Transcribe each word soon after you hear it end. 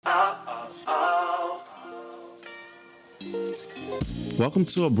Welcome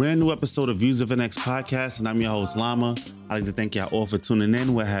to a brand new episode of Views of an X podcast, and I'm your host, Lama. I'd like to thank y'all all for tuning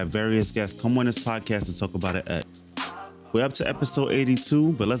in. We'll have various guests come on this podcast to talk about an X. We're up to episode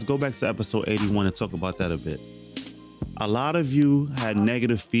 82, but let's go back to episode 81 and talk about that a bit. A lot of you had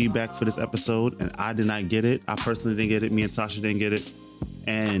negative feedback for this episode, and I did not get it. I personally didn't get it. Me and Tasha didn't get it.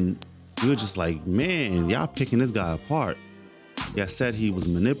 And we were just like, man, y'all picking this guy apart. Y'all said he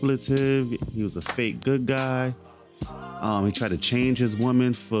was manipulative. He was a fake good guy. He tried to change his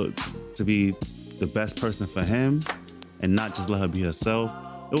woman to be the best person for him and not just let her be herself.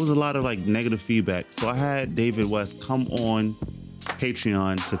 It was a lot of negative feedback. So I had David West come on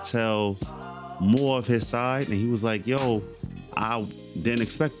Patreon to tell more of his side, and he was like, yo, I didn't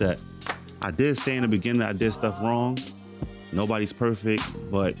expect that. I did say in the beginning I did stuff wrong. Nobody's perfect,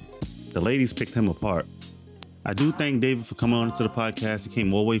 but the ladies picked him apart. I do thank David for coming on to the podcast. He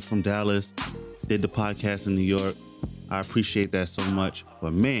came all the way from Dallas, did the podcast in New York. I appreciate that so much.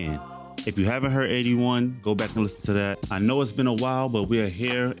 But man, if you haven't heard 81, go back and listen to that. I know it's been a while, but we are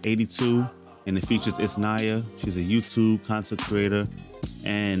here, 82, and it features It's Naya. She's a YouTube content creator.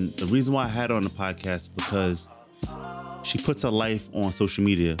 And the reason why I had her on the podcast is because she puts her life on social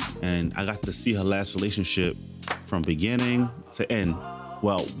media, and I got to see her last relationship from beginning to end.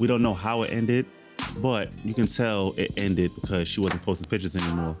 Well, we don't know how it ended, but you can tell it ended because she wasn't posting pictures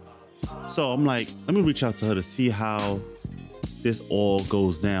anymore. So I'm like, let me reach out to her to see how this all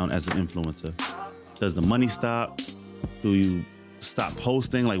goes down as an influencer. Does the money stop? Do you stop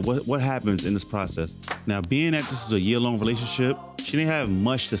posting? What happens in this process? Now, being that this is a year-long relationship, she didn't have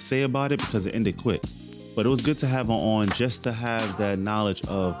much to say about it because it ended quick. But it was good to have her on just to have that knowledge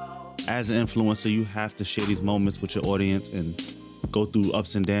of, as an influencer, you have to share these moments with your audience and go through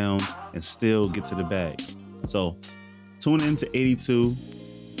ups and downs and still get to the bag. So tune in to 82.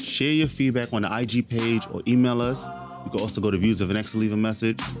 Share your feedback on the IG page or email us. You can also go to Views of an X and leave a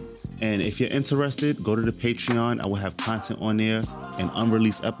message. And if you're interested, go to the Patreon. I will have content on there and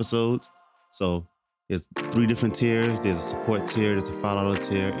unreleased episodes. So there's 3 different tiers. There's a support tier, there's a $5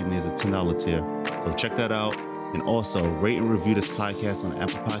 tier, and there's a $10 tier. So check that out. And also rate and review this podcast on the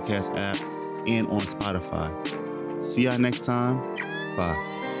Apple Podcast app and on Spotify. See y'all next time. Bye.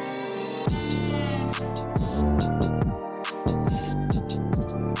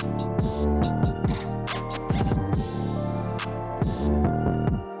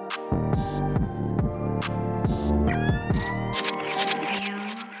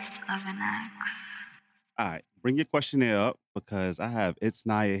 All right, bring your questionnaire up because I have It's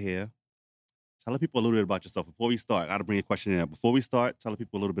Naya here. Tell the people a little bit about yourself. Before we start, I got to bring your questionnaire up. Before we start, tell the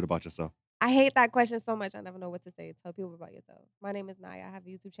people a little bit about yourself. I hate that question so much. I never know what to say. Tell people about yourself. My name is Naya. I have a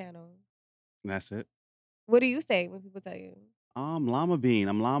YouTube channel. And that's it. What do you say when people tell you? Llama Bean.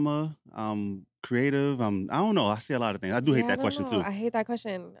 I'm Llama. I'm creative. I don't know. I say a lot of things. I do hate that question too. I hate that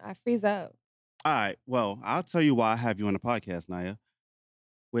question. I freeze up. All right. Well, I'll tell you why I have you on the podcast, Naya.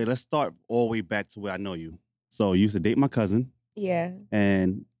 Wait, let's start all the way back to where I know you. So you used to date my cousin. Yeah.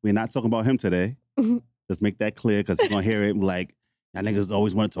 And we're not talking about him today. Just make that clear because he's going to hear it like, y'all niggas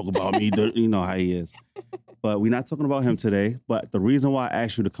always want to talk about me. You know how he is. But we're not talking about him today. But the reason why I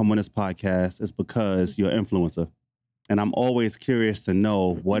asked you to come on this podcast is because you're an influencer. And I'm always curious to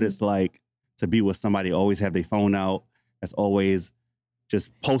know what it's like to be with somebody, always have their phone out, that's always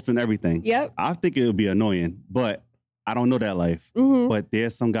just posting everything. Yep. I think it would be annoying, but I don't know that life. Mm-hmm. But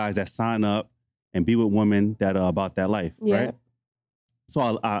there's some guys that sign up and be with women that are about that life, right?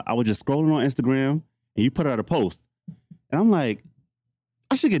 So I was just scrolling on Instagram and you put out a post. And I'm like,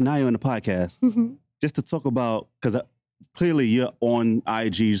 I should get Naya on the podcast just to talk about, because clearly you're on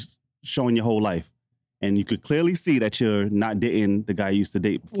IGs showing your whole life. And you could clearly see that you're not dating the guy you used to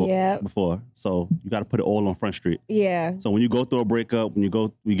date before. So you got to put it all on Front Street. Yeah. So when you go through a breakup, when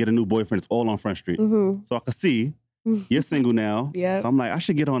you get a new boyfriend, it's all on Front Street. Mm-hmm. So I could see you're single now. Yeah. So I'm like, I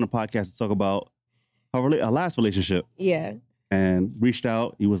should get her on the podcast to talk about her last relationship. Yeah. And reached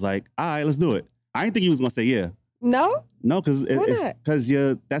out. He was like, all right, let's do it. I didn't think he was going to say yeah. No? No, because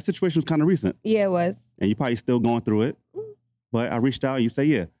that situation was kind of recent. Yeah, it was. And you're probably still going through it. But I reached out and you say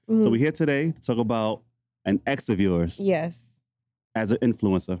yeah. So we're here today to talk about an ex of yours. Yes. As an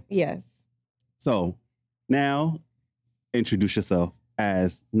influencer. Yes. So now introduce yourself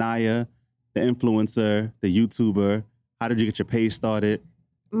as Naya, the influencer, the YouTuber. How did you get your page started?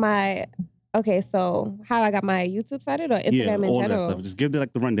 Okay, so how I got my YouTube started or Instagram in all general? That stuff. Just give the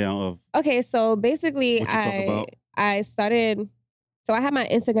rundown of. Okay, so basically I started, so I had my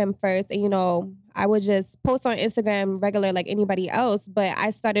Instagram first and I would just post on Instagram regular like anybody else, but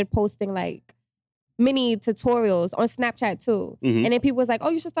I started posting mini tutorials on Snapchat too. Mm-hmm. And then people was like, oh,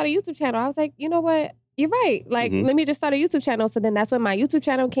 you should start a YouTube channel. I was like, you know what? You're right. Like, let me just start a YouTube channel. So then that's when my YouTube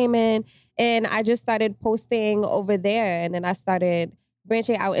channel came in and I just started posting over there. And then I started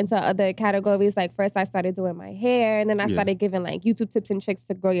branching out into other categories. Like first I started doing my hair and then I started giving like YouTube tips and tricks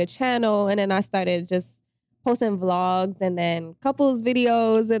to grow your channel. And then I started just posting vlogs and then couples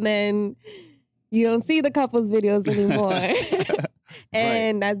videos and then you don't see the couples videos anymore.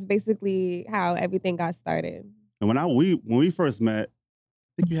 And that's basically how everything got started. And when we first met,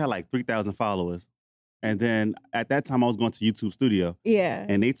 I think you had like 3,000 followers. And then at that time I was going to YouTube Studio. Yeah.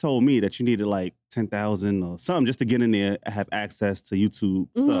 And they told me that you needed like 10,000 or something just to get in there and have access to YouTube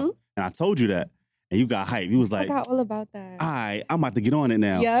stuff. And I told you that. And you got hyped. You was like, I forgot all about that. All right, I'm about to get on it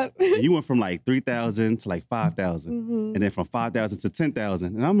now. Yep. And you went from like 3,000 to like 5,000. And then from 5,000 to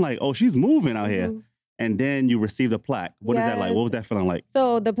 10,000. And I'm like, oh, she's moving out here. And then you received a plaque. What is that like? What was that feeling like?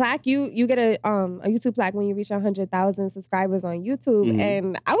 So the plaque, you get a YouTube plaque when you reach 100,000 subscribers on YouTube.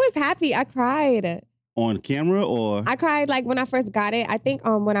 And I was happy. I cried. On camera or? I cried like when I first got it. I think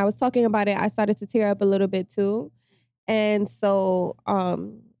when I was talking about it, I started to tear up a little bit too. And so, I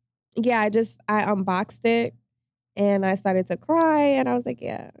unboxed it and I started to cry and I was like,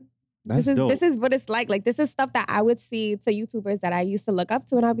 yeah. That's dope. This is what it's like. Like this is stuff that I would see to YouTubers that I used to look up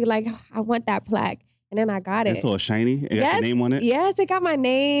to and I'd be like, oh, I want that plaque. And then I got it. It's all shiny? It got your name on it? Yes, it got my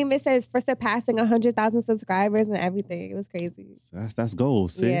name. It says for surpassing 100,000 subscribers and everything. It was crazy. That's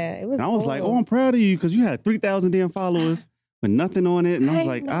gold, see? Yeah, it was And I was like, oh, I'm proud of you because you had 3,000 damn followers with nothing on it. And I was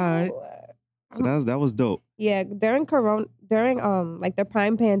like, all right. So that was dope. Yeah, during like the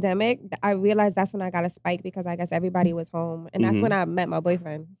prime pandemic, I realized that's when I got a spike because I guess everybody was home. And that's when I met my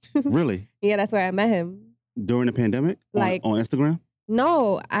boyfriend. Really? Yeah, that's where I met him. During the pandemic? Like on Instagram?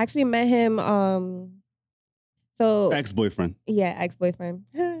 No, I actually met him ex-boyfriend. Yeah, ex-boyfriend.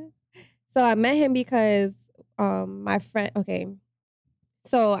 So I met him because my friend, okay.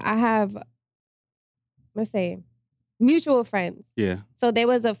 So I have, let's say, mutual friends. Yeah. So there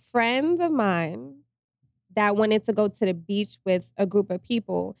was a friend of mine that wanted to go to the beach with a group of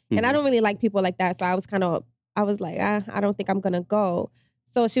people. And I don't really like people like that. So I was like, I don't think I'm going to go.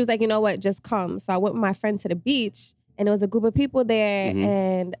 So she was like, you know what, just come. So I went with my friend to the beach and there was a group of people there.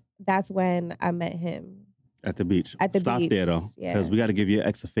 And that's when I met him. At the beach. At the beach. Stop there though. Because we got to give your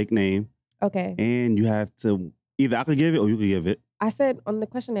ex a fake name. Okay. And you have to, either I could give it or you could give it. I said on the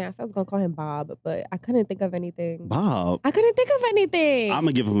questionnaire, I said I was going to call him Bob, but I couldn't think of anything. Bob? I couldn't think of anything. I'm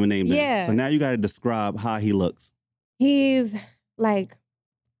going to give him a name then. Yeah. So now you got to describe how he looks. He's like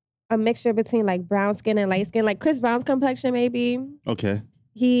a mixture between like brown skin and light skin, like Chris Brown's complexion maybe. Okay.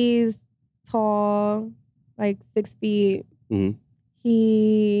 He's tall, like 6 feet.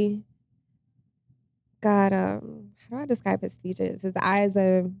 He got, how do I describe his features? His eyes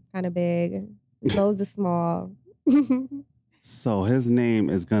are kind of big. His nose is small. So his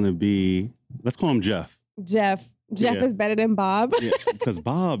name is going to be, let's call him Jeff. Jeff is better than Bob. Yeah, because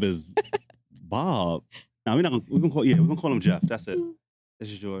Bob is Bob. Now we're gonna call him Jeff. That's it.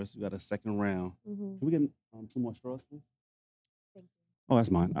 This is yours. We got a second round. Can we get 2 more straws, please? Thank you. Oh, that's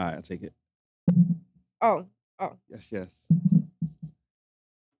mine. All right, I'll take it. Oh. Yes.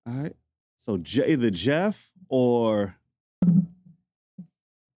 All right. So either Jeff or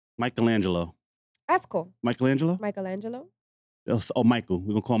Michelangelo. That's cool. Michelangelo? Michelangelo? Oh, Michael.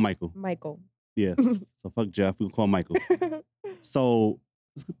 We're going to call him Michael. Michael. Yeah. So fuck Jeff. We're going to call him Michael. So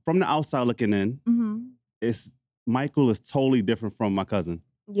from the outside looking in, Michael is totally different from my cousin.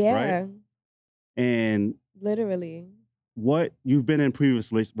 Yeah. Right? And literally. What you've been in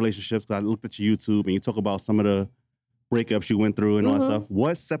previous relationships, because I looked at your YouTube and you talk about some of the breakups you went through and all that stuff.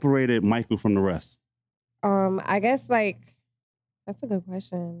 What separated Michael from the rest? I guess that's a good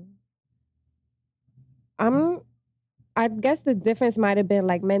question. I guess the difference might have been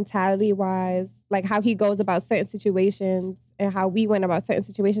like mentality wise, like how he goes about certain situations and how we went about certain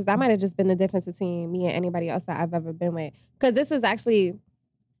situations. That might have just been the difference between me and anybody else that I've ever been with. Because this is actually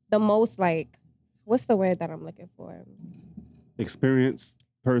the most what's the word that I'm looking for? Experienced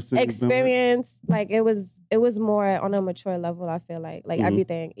person. Experience. Like it was more on a mature level, I feel like. Like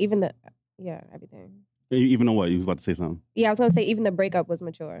everything. Everything. Even though what? You was about to say something? Yeah, I was going to say even the breakup was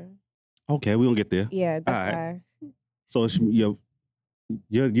mature. Okay, we're going to get there. Yeah, that's why. So you're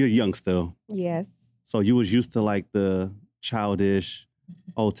young still. Yes. So you was used to like the childish,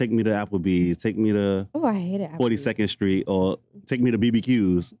 take me to Applebee's, take me to I hate it. 42nd Street, or take me to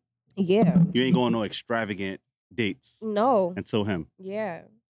BBQs. Yeah. You ain't going no extravagant dates. No. Until him. Yeah.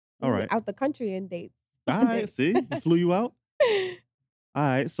 All right. Out the country in dates. All right, see? He flew you out? All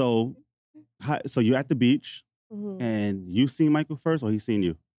right, so you're at the beach, and you seen Michael first, or he seen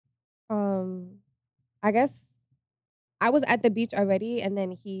you? I guess I was at the beach already, and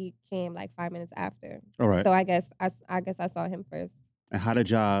then he came like 5 minutes after. All right. So I guess I saw him first. And how did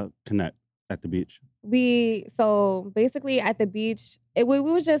y'all connect at the beach? So basically at the beach, we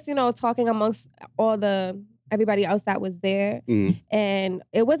were just, talking amongst everybody else that was there. And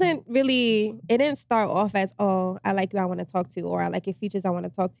it didn't start off as, oh, I like you, I want to talk to, or I like your features, I want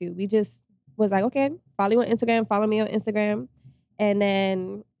to talk to. We just was like, okay, follow you on Instagram, follow me on Instagram. And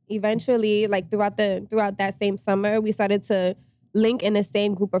then eventually, like throughout that same summer, we started to link in the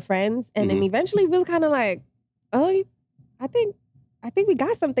same group of friends. And then eventually we was kind of like, oh, I think we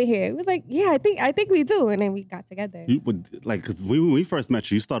got something here. It was like, yeah, I think we do. And then we got together. Because when we first met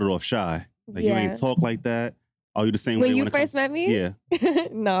you started off shy. Like you ain't talk like that. Are you the same way? When you first met me? Yeah.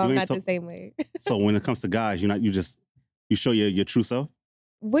 No, I'm not the same way. So when it comes to guys, you show your true self?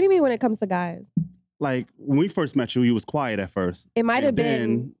 What do you mean when it comes to guys? Like when we first met you, you was quiet at first. It might have been.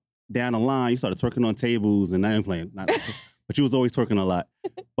 Then down the line, you started twerking on tables, and I ain't playing. But you was always twerking a lot.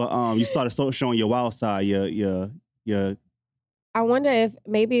 But you started showing your wild side, your. I wonder if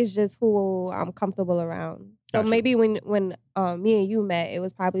maybe it's just who I'm comfortable around. So Gotcha. maybe when me and you met, it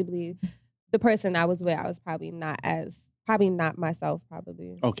was probably the person I was with. I was probably not myself,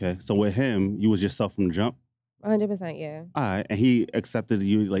 probably. Okay, so with him, you was yourself from the jump? 100%, yeah. All right, and he accepted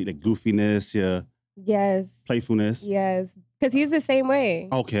you, like the goofiness, your playfulness? Yes, because he's the same way.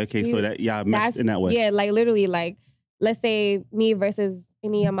 Okay, so that matched in that way. Yeah, like literally, like let's say me versus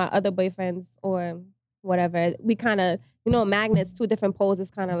any of my other boyfriends or whatever, we kind of, magnets, two different poles.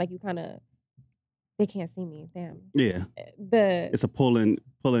 It's kind of like they can't see me. Damn. Yeah. It's a pulling.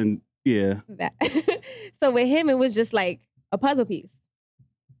 Yeah. That. So with him, it was just like a puzzle piece.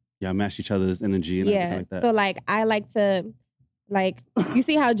 Yeah, match each other's energy and everything like that. So like I like to, like, you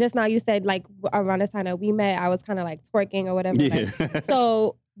see how just now you said like around the time that we met, I was kind of like twerking or whatever. Yeah. Like,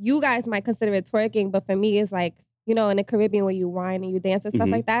 so you guys might consider it twerking, but for me, it's like, in the Caribbean where you whine and you dance and stuff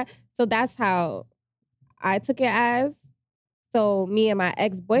like that. So that's how I took it as. So me and my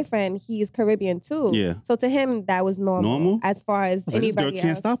ex-boyfriend, he's Caribbean too. Yeah. So to him, that was normal. As far as anybody this girl else.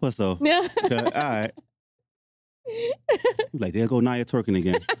 can't stop herself. Yeah. All right. Like, there go Naya twerking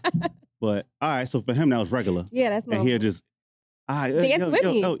again. But, all right, so for him, that was regular. Yeah, that's normal. And he'll just, dance with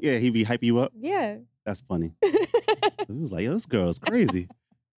me. Oh, yeah, he be hype you up. Yeah. That's funny. It was like, this girl is crazy.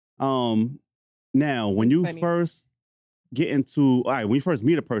 Now, when you first get into, all right, when you first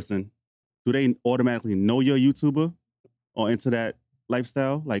meet a person, do they automatically know you're a YouTuber or into that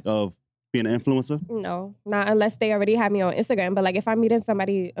lifestyle, like of being an influencer? No, not unless they already have me on Instagram. But like if I'm meeting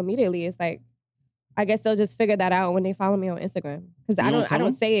somebody immediately, it's like, I guess they'll just figure that out when they follow me on Instagram. Because I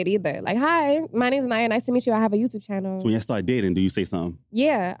don't say it either. Like, hi, my name's Naya. Nice to meet you. I have a YouTube channel. So when you start dating, do you say something?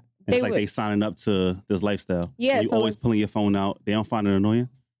 Yeah. It's like they signing up to this lifestyle. Yeah. And you always pulling your phone out. They don't find it annoying?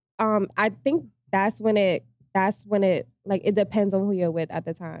 I think that's when it like it depends on who you're with at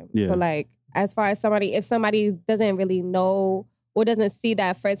the time. Yeah. So like as far as if somebody doesn't really know or doesn't see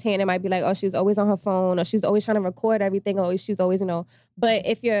that firsthand, it might be like, oh, she's always on her phone, or she's always trying to record everything, or she's always, But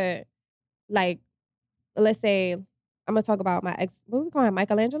if you're like, let's say, I'm gonna talk about my ex. What do we call him?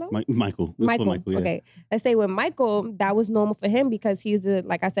 Michelangelo? Michael. Michael. Yeah. Okay. Let's say with Michael, that was normal for him because he's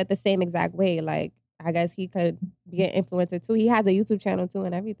like I said, the same exact way. Like I guess he could be an influencer too. He has a YouTube channel too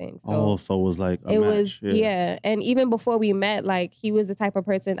and everything. So so it was like a match. Yeah. And even before we met, like he was the type of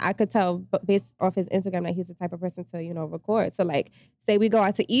person I could tell based off his Instagram that he's the type of person to, record. So like say we go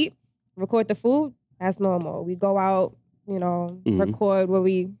out to eat, record the food, that's normal. We go out,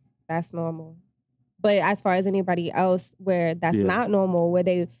 record that's normal. But as far as anybody else where that's not normal, where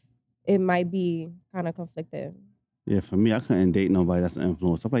it might be kind of conflicted. Yeah, for me, I couldn't date nobody that's an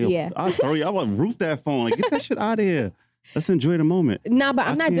influencer. I'm like, I'll throw you. I want to roof that phone. Like, get that shit out of here. Let's enjoy the moment. Nah, but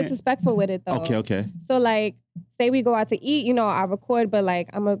I'm not disrespectful with it though. Okay. So like, say we go out to eat, I record, but like,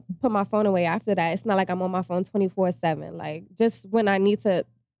 I'm gonna put my phone away after that. It's not like I'm on my phone 24/7. Like, just when I need to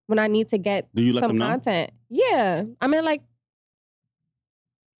get some content. Yeah, I mean like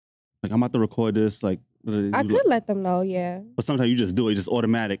I'm about to record this. Like, I could let them know, yeah. But sometimes you just do it, just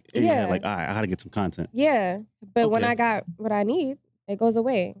automatic. And yeah. Like, all right, I gotta get some content. Yeah. But when I got what I need, it goes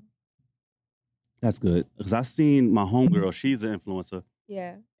away. That's good. Because I seen my homegirl, she's an influencer.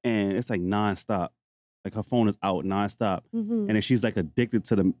 Yeah. And it's like nonstop. Like her phone is out nonstop. Mm-hmm. And then she's like addicted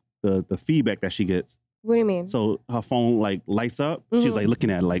to the feedback that she gets. What do you mean? So her phone like lights up. Mm-hmm. She's like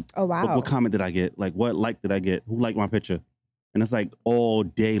looking at it like, oh wow. What comment did I get? Like what like did I get? Who liked my picture? And it's like all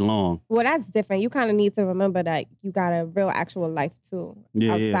day long. Well, that's different. You kind of need to remember that you got a real actual life too.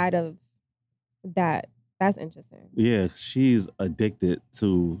 Outside of that. That's interesting. Yeah, she's addicted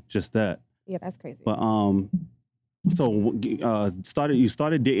to just that. Yeah, that's crazy. But so you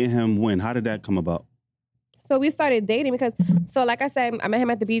started dating him when? How did that come about? So we started dating because, so like I said, I met him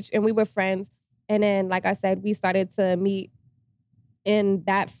at the beach and we were friends. And then, like I said, we started to meet in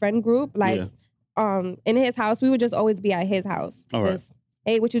that friend group. Like, in his house, we would just always be at his house. All right. Just,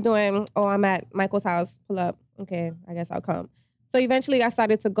 hey, what you doing? Oh, I'm at Michael's house. Pull up. Okay, I guess I'll come. So eventually I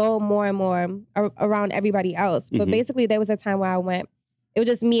started to go more and more around everybody else. But basically there was a time where I went, it was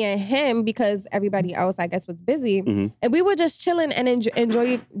just me and him because everybody else, I guess, was busy. And we were just chilling and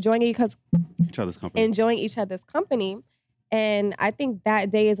enjoying each other's company. And I think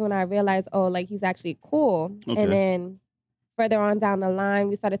that day is when I realized, oh, like he's actually cool. Okay. And then further on down the line,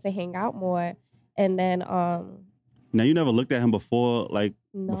 we started to hang out more. And then now you never looked at him before, like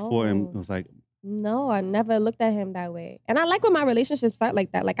no. before, and it was like, no, I never looked at him that way. And I like when my relationships start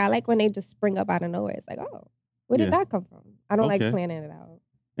like that. Like, I like when they just spring up out of nowhere. It's like, oh, where did that come from? I don't like planning it out.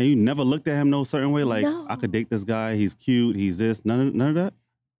 And you never looked at him no certain way? Like, no. I could date this guy. He's cute. He's this. None of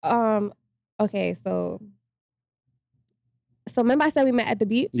that? Okay, so remember I said we met at the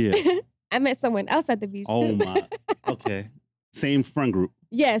beach? Yeah. I met someone else at the beach, too. Oh, my. Okay. Same friend group?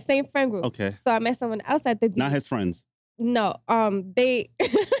 Yeah, same friend group. Okay. So I met someone else at the beach. Not his friends? No. They...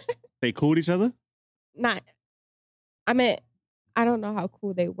 They cool with each other? Not. I mean, I don't know how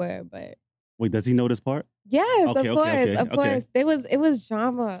cool they were, but. Wait, does he know this part? Yes, of course. It was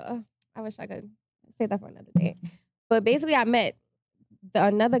drama. I wish I could say that for another day. But basically, I met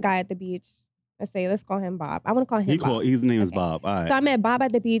another guy at the beach. Let's call him Bob. I want to call him Bob. His name is Bob. All right. So I met Bob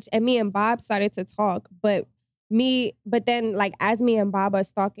at the beach, and me and Bob started to talk. But then, like, as me and Bob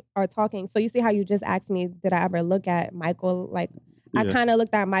are talking, so you see how you just asked me, did I ever look at Michael? Like, I kind of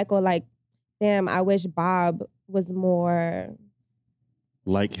looked at Michael like, damn, I wish Bob was more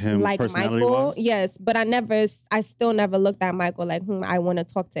like him, like Michael. Wise? Yes, but I still never looked at Michael like, I want to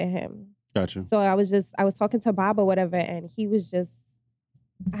talk to him. Gotcha. So I was talking to Bob or whatever, and he was just.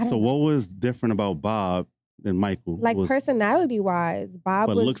 So what was different about Bob than Michael? Like personality wise, Bob.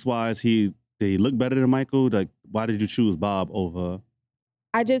 But looks wise, did he look better than Michael? Like, why did you choose Bob over?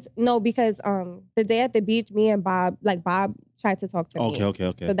 I just because the day at the beach, me and Bob tried to talk to me.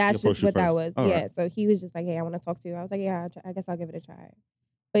 Okay. So that's just what that was. All yeah. right. So he was just like, hey, I want to talk to you. I was like, yeah, I guess I'll give it a try.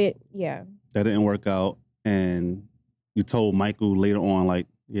 But yeah. That didn't work out. And you told Michael later on, like,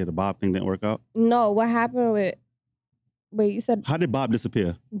 yeah, the Bob thing didn't work out? No, what happened with, wait, you said. How did Bob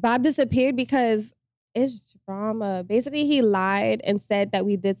disappear? Bob disappeared because it's drama. Basically, he lied and said that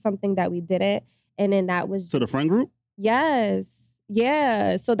we did something that we didn't. And then that was. To the friend group? Yes.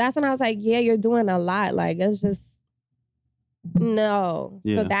 Yeah. So that's when I was like, yeah, you're doing a lot. Like, it's just, no.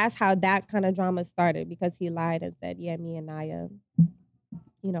 Yeah. So that's how that kind of drama started because he lied and said, yeah, me and Naya,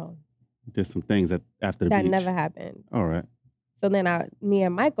 There's some things after the that beach. never happened. All right. So then me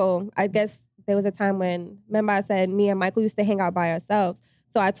and Michael, I guess there was a time when, remember I said me and Michael used to hang out by ourselves.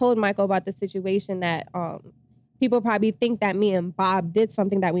 So I told Michael about the situation that people probably think that me and Bob did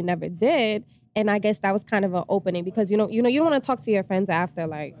something that we never did. And I guess that was kind of an opening because, you don't want to talk to your friends after,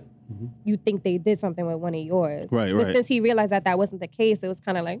 like, you think they did something with one of yours. Right. But since he realized that wasn't the case, it was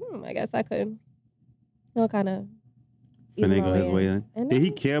kind of like, I guess I could, kind of finagle his way in. Did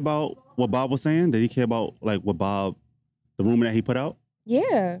he care about what Bob was saying? Did he care about, like, what Bob, the rumor that he put out?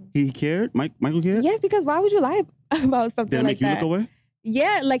 Yeah. He cared? Michael cared? Yes, because why would you lie about something like that? Did it make you look away?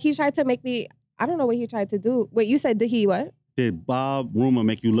 Yeah, like he tried to make me, I don't know what he tried to do. Wait, you said, did he what? Did Bob rumor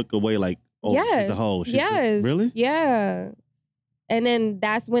make you look away like, oh, yes. She's a hoe? Yes. Really? Yeah. And then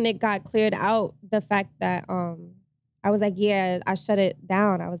that's when it got cleared out, the fact that I was like, yeah, I shut it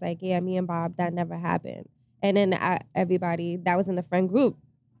down. I was like, yeah, me and Bob, that never happened. And then everybody that was in the friend group,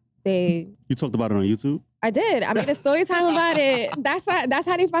 You talked about it on YouTube? I did. I made a story time about it. That's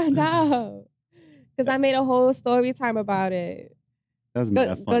how they found out. Because I made a whole story time about it. That's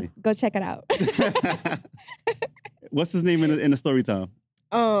funny. Go check it out. What's his name in the story time?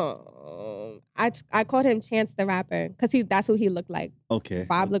 I called him Chance the Rapper because that's who he looked like. Okay.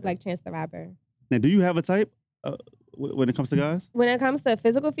 Bob looked like Chance the Rapper. Now, do you have a type when it comes to guys? When it comes to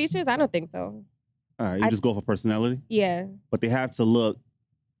physical features, I don't think so. All right, you just go for personality? Yeah. But they have to look.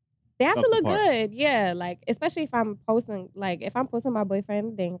 They have to look good, yeah. Like, especially if I'm posting my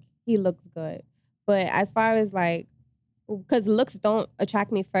boyfriend, then he looks good. But as far as like, because looks don't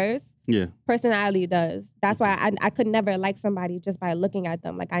attract me first. Yeah. Personality does. That's why I could never like somebody just by looking at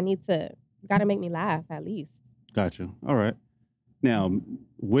them. Like, you gotta make me laugh at least. Gotcha. All right. Now,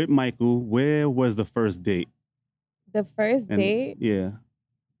 with Michael, where was the first date? The first date? Yeah.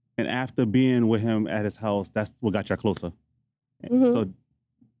 And after being with him at his house, that's what got y'all closer. Mm-hmm. So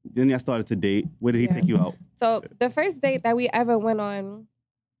then y'all started to date. Where did he take you out? So the first date that we ever went on,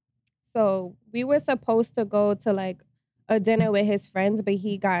 so we were supposed to go to like a dinner with his friends, but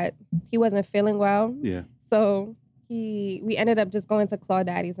he wasn't feeling well. Yeah. So we ended up just going to Claw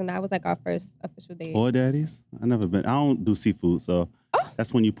Daddy's, and that was like our first official date. Claw Daddy's? I never been. I don't do seafood, so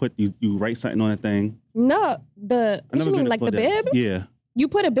that's when you write something on a thing. No, what you mean, like the bib? Yeah. You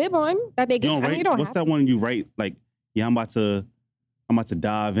put a bib on that they give. You don't what's that one you write like? Yeah, I'm about to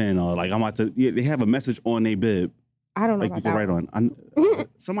dive in, or like I'm about to. Yeah, they have a message on their bib. I don't know like about you can that write one. on.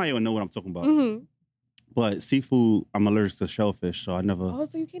 Somebody will know what I'm talking about. Mm-hmm. But seafood, I'm allergic to shellfish, so I never. Oh,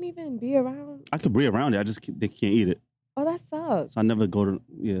 so you can't even be around? I could be around it. They can't eat it. Oh, that sucks. So I never go to.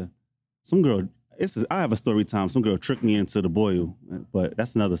 Yeah, some girl. I have a story time. Some girl tricked me into the boil, but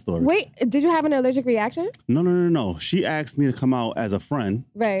that's another story. Wait, did you have an allergic reaction? No. She asked me to come out as a friend,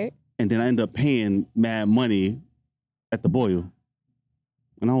 right? And then I ended up paying mad money at the boil.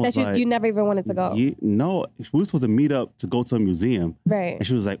 And I was you never even wanted to go. Yeah, no, we were supposed to meet up to go to a museum. Right. And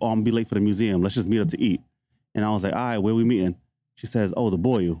she was like, "Oh, I'm gonna be late for the museum. Let's just meet up to eat." And I was like, "All right, where we meeting?" She says, "Oh, the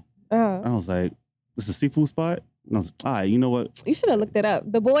Boil." I was like, "This is a seafood spot?" And I was like, "All right, you know what? You should have looked it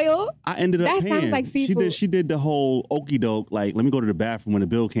up. The Boil? I ended up paying. That sounds like seafood. She did the whole okey doke, like, let me go to the bathroom when the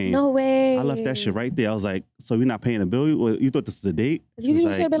bill came. No way. I left that shit right there. I was like, "So you're not paying the bill? You thought this was a date?"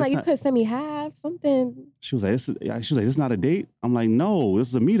 You should have been like, you could send me half, something. She was like, "This is not a date?" I'm like, "No, this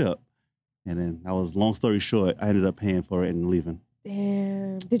is a meetup." And then that was, long story short, I ended up paying for it and leaving.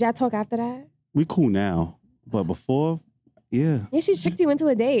 Damn. Did y'all talk after that? We cool now. But before, yeah. Yeah, she tricked you into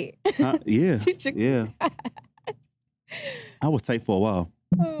a date. Yeah. She tricked you. I was tight for a while.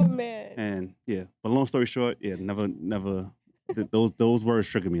 Oh, man. And yeah. But long story short, yeah, never, those words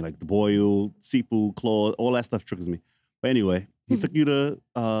trigger me. Like the boil, seafood, claw, all that stuff triggers me. But anyway, he took you to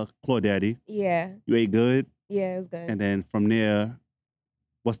Claw Daddy. Yeah. You ate good. Yeah, it was good. And then from there,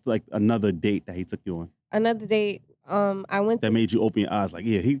 what's like another date that he took you on? Another date, I went that made you open your eyes, like,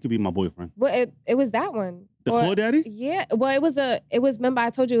 yeah, he could be my boyfriend. Well, it was that one. The Claw Daddy? Yeah. Well, it was, remember I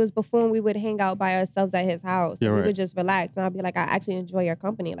told you it was before when we would hang out by ourselves at his house. Yeah, right. We would just relax. And I'd be like, I actually enjoy your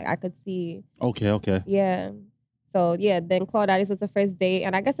company. Like, I could see. Okay. Yeah. So, yeah, then Claw Daddy's was the first date.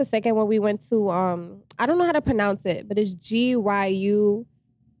 And I guess the second one we went to, I don't know how to pronounce it, but it's GYU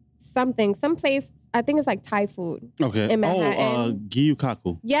something. Some place, I think it's like Thai food. Okay. In Manhattan.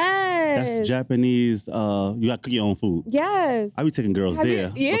 Gyukaku. Yes. That's Japanese. You got to cook your own food. Yes. I be taking girls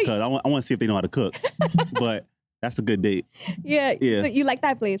there because I want to see if they know how to cook. But that's a good date. Yeah. So you like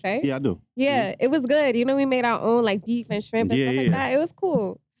that place, right? Yeah, I do. Yeah, It was good. You know, we made our own like beef and shrimp and stuff like that. It was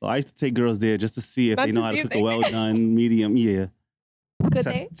cool. So I used to take girls there just to see if they know how to cook a well done, medium. Yeah. Could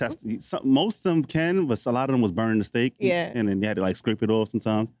they? Most of them can, but a lot of them was burning the steak. Yeah. And then they had to like scrape it off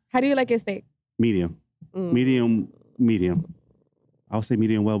sometimes. How do you like your steak? Medium. Medium. I would say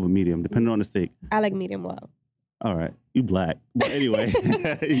medium well, but medium, depending on the steak. I like medium well. All right. You black. But anyway.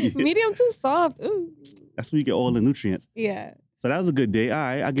 Medium too soft. Ooh. That's where you get all the nutrients. Yeah. So that was a good day. All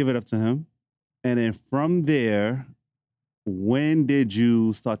right, I give it up to him. And then from there, when did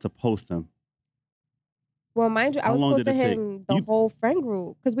you start to post him? Well, mind you, I was posting him the whole friend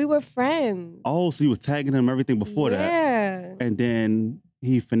group because we were friends. Oh, so you was tagging him everything before that. Yeah. And then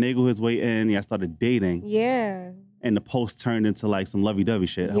he finagled his way in. Y'all started dating. Yeah. And the post turned into like some lovey-dovey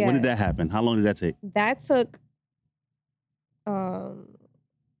shit. Yeah. When did that happen? How long did that take? That took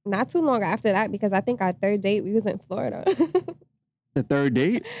not too long after that because I think our third date, we was in Florida. The third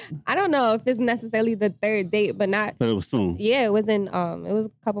date? I don't know if it's necessarily the third date, but it was soon. Yeah, it was it was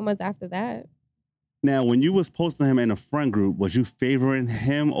a couple months after that. Now, when you was posting him in a friend group, was you favoring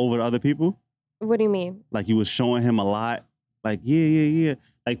him over the other people? What do you mean? Like you was showing him a lot? Like, yeah.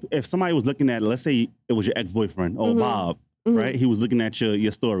 Like if somebody was looking at, let's say it was your ex-boyfriend or Bob, right? He was looking at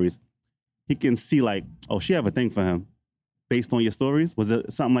your stories. He can see like, oh, she have a thing for him based on your stories. Was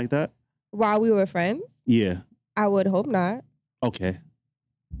it something like that? While we were friends? Yeah. I would hope not. Okay.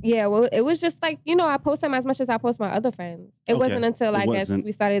 Yeah, well, it was just like, I post him as much as I post my other friends. It wasn't until I guess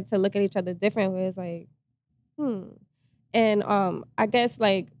we started to look at each other different where it's like, And I guess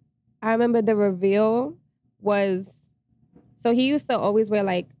like, I remember the reveal was, so he used to always wear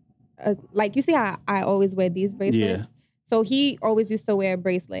like you see how I always wear these bracelets? Yeah. So he always used to wear a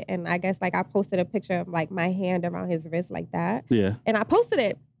bracelet. And I guess like I posted a picture of like my hand around his wrist like that. Yeah. And I posted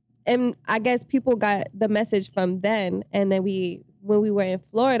it. And I guess people got the message from then. And then when we were in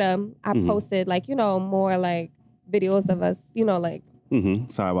Florida, I posted like, more like videos of us, like.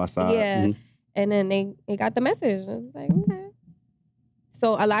 Side by side. Yeah. And then they got the message. And I was like, okay.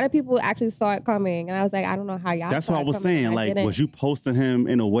 So a lot of people actually saw it coming. And I was like, I don't know how y'all That's what I was saying. Like, was you posting him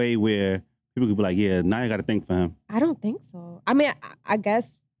in a way where people could be like, yeah, now you got to think for him? I don't think so. I mean, I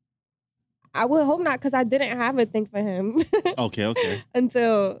guess I would hope not because I didn't have a thing for him. Okay.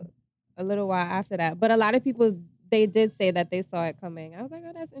 Until a little while after that. But a lot of people, they did say that they saw it coming. I was like,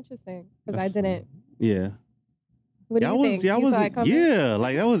 oh, that's interesting. Because I didn't. Yeah. What do you think? Yeah, You saw it coming? yeah,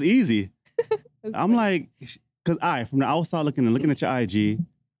 like that was easy. That's I'm funny. like, because from the outside looking at your IG,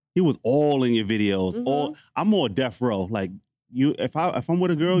 he was all in your videos. Mhm. I'm more death row. Like you, if I'm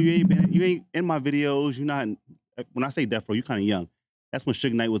with a girl, you ain't in my videos. You're not. When I say death row, you kind of young. That's when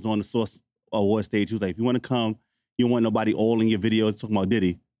Suge Knight was on the Source Award stage. He was like, if you want to come, you don't want nobody all in your videos talking about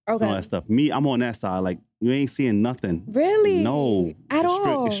Diddy and all Okay. that stuff. Me, I'm on that side. Like you ain't seeing nothing. Really? No, At it's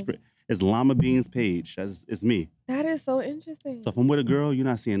all? It's Llama Beans page. It's me. That is so interesting. So if I'm with a girl, you're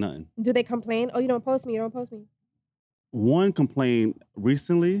not seeing nothing. Do they complain? Oh, you don't post me. You don't post me. One complained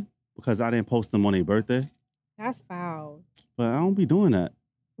recently because I didn't post them on their birthday, That's foul. but I don't be doing that.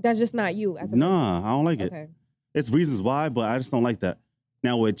 That's just not you. As a Nah, I don't like it. Okay. It's reasons why, but I just don't like that.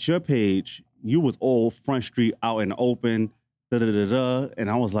 Now with your page, you was all front street out in the open, and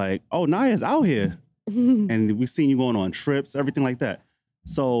I was like, oh, Naya's out here. And we seen you going on trips, everything like that.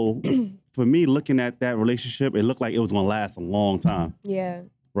 So for me, looking at that relationship, it looked like it was gonna last a long time, Yeah.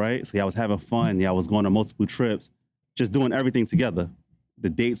 right? So y'all was having fun, y'all was going on multiple trips, just doing everything together. The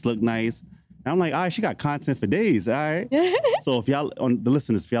dates look nice. And I'm like, all right, she got content for days, all right? So if y'all, on the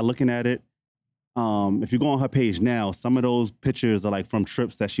listeners, if y'all looking at it, if you go on her page now, some of those pictures are like from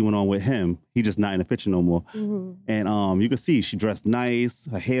trips that she went on with him. He just not in the picture no more. Mhm. And you can see she dressed nice,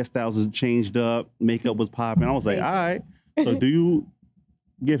 her hairstyles was changed up, makeup was popping. I was like, all right. So do you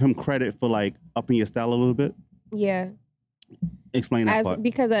give him credit for like upping your style a little bit? Yeah. Explain that part.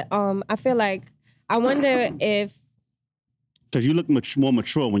 Because I feel like I wonder if. Because you look more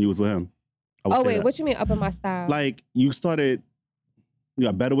mature when you was with him. Oh wait, what you mean upping my style? Like you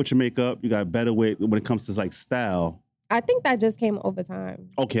got better with your makeup. You got better with when it comes to like style. I think that just came over time.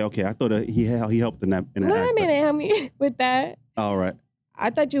 Okay. I thought that he helped in that No, aspect. I mean, it helped me with that. All right. I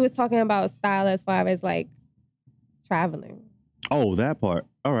thought you was talking about style as far as like traveling. Oh, that part.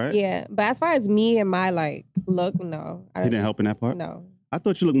 All right. Yeah, but as far as me and my like look, no. He didn't help in that part? No. I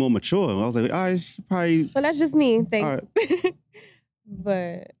thought you looked more mature. I was like, all right, she probably. But that's just me. Thank All you.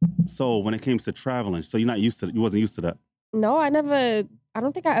 But So when it came to traveling, so you wasn't used to that. no, I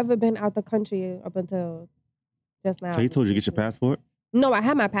don't think I ever been out the country up until just now. So he told you to get your passport? No, I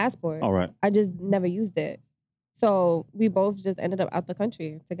had my passport. All right. I just never used it. So we both just ended up out the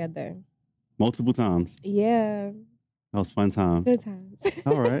country together. Multiple times. Yeah. That was fun times. Good times.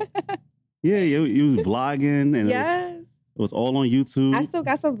 All right. Yeah, you was vlogging and Yes. it was all on YouTube. I still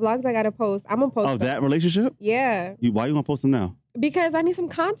got some vlogs I gotta post. I'm gonna post Of them. that relationship? Yeah. Why you gonna post them now? Because I need some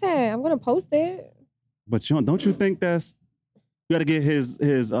content. I'm gonna post it. But don't you think you gotta get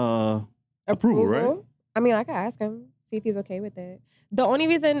his approval, right? I mean, I could ask him, see if he's okay with it. The only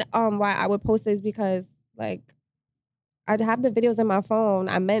reason why I would post it is because like I'd have the videos in my phone.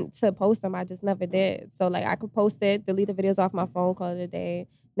 I meant to post them, I just never did. So like I could post it, delete the videos off my phone, call it a day,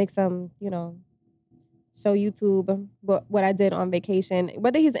 make some, show YouTube what I did on vacation.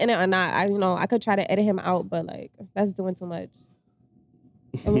 Whether he's in it or not, I could try to edit him out, but like that's doing too much.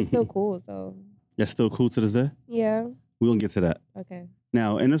 And we're still cool, so You're still cool to this day? yeah. We're gonna get to that. Okay.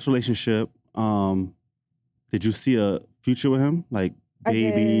 Now, in this relationship, did you see a future with him? Like I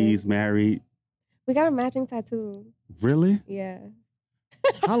did. babies, married? We got a matching tattoo. Really? Yeah.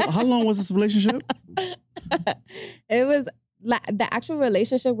 How long was this relationship? It was the actual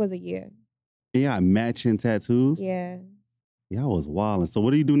relationship was a year. Yeah, matching tattoos. Yeah. Yeah, I was wilding. So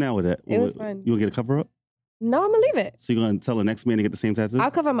what do you do now with that? It was fun. You gonna get a cover up? No, I'm gonna leave it. So you're gonna tell the next man to get the same tattoo?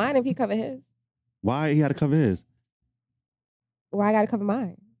 I'll cover mine if you cover his. Why he had to cover his? Why I gotta cover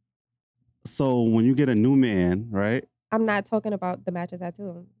mine? So when you get a new man, right? I'm not talking about the matching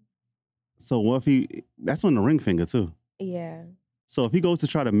tattoo. So what if that's on the ring finger too. Yeah. So if he goes to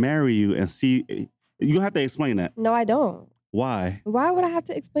try to marry you and see, you have to explain that. No, I don't. Why? Why would I have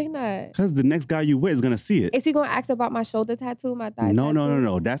to explain that? Because the next guy you with is gonna see it. Is he gonna ask about my shoulder tattoo, my thigh tattoo?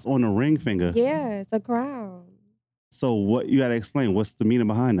 No. That's on the ring finger. Yeah, it's a crown. So what you gotta explain? What's the meaning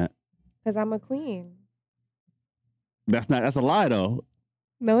behind that? Because I'm a queen. That's a lie though.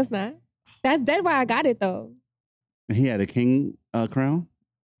 No, it's not. That's dead why I got it though. And he had a king crown?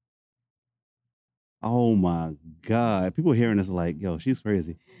 Oh my God. People hearing this are like, yo, she's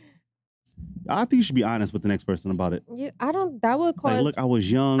crazy. I think you should be honest with the next person about it. Yeah, that would cause. Like, look, I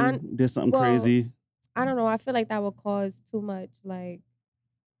was young, did something crazy. I don't know. I feel like that would cause too much, like,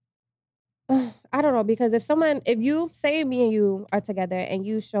 I don't know, because if you say me and you are together and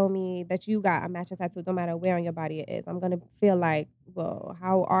you show me that you got a matching tattoo, no matter where on your body it is, I'm going to feel like, well,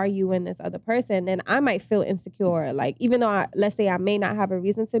 how are you in this other person? Then I might feel insecure. Like, even though, let's say I may not have a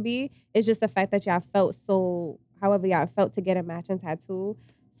reason to be, it's just the fact that y'all felt however y'all felt to get a matching tattoo.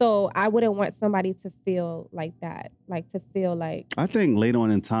 So I wouldn't want somebody to feel like that. Like to feel like I think later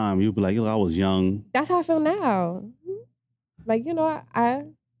on in time, you'll be like, I was young. That's how I feel now. Like, I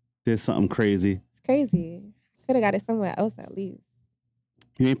Did something crazy. it's crazy. Could have got it somewhere else at least.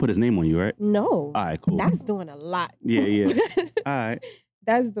 You ain't put his name on you, right? No. All right, cool. That's doing a lot. Yeah. All right.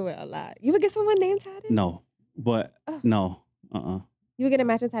 That's doing a lot. You would get someone name tatted? No, but no. You would get a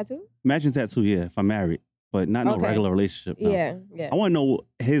matching tattoo? Matching tattoo, yeah, if I'm married, but not no regular relationship. No. Yeah. I want to know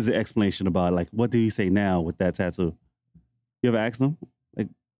his explanation about like what did he say now with that tattoo? You ever asked him? Like,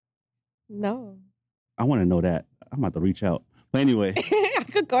 no. I want to know that. I'm about to reach out. But anyway, I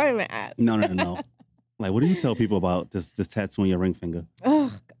could go him and ask. No. Like, what do you tell people about this tattoo on your ring finger?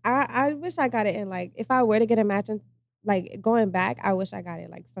 Oh, I wish I got it in like if I were to get a matching, like going back, I wish I got it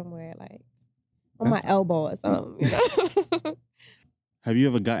like somewhere like on my elbow or something. You know? Have you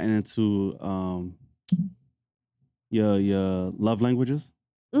ever gotten into your love languages?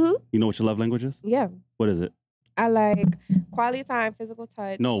 Mm-hmm. You know what your love language is? Yeah. What is it? I like quality time, physical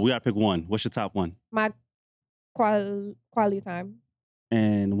touch. No, we gotta pick one. What's your top one? My quality time.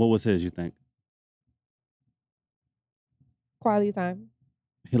 And what was his, you think? Quality time.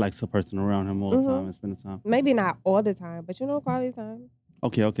 He likes a person around him all the time and spending time. Maybe not all the time, but quality time.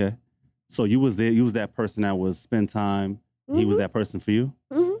 Okay. So you was there. You was that person that was spend time. He was that person for you.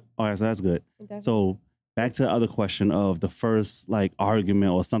 Mm-hmm. All right, so that's good. Definitely. So back to the other question of the first like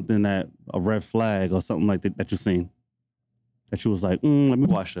argument or something that a red flag or something like that you seen. That you was like, let me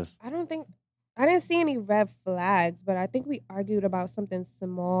watch this. I didn't see any red flags, but I think we argued about something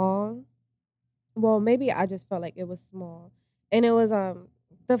small. Well, maybe I just felt like it was small. And it was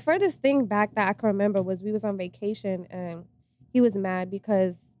the furthest thing back that I can remember was we was on vacation and he was mad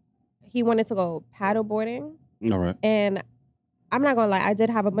because he wanted to go paddle boarding. All right. And I'm not gonna lie, I did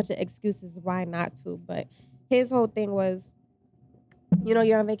have a bunch of excuses why not to, but his whole thing was,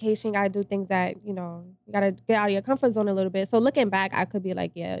 you're on vacation, you gotta do things that, you gotta get out of your comfort zone a little bit. So looking back, I could be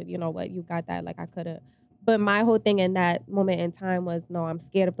like, yeah, you know what, you got that, like I could have. But my whole thing in that moment in time was, no, I'm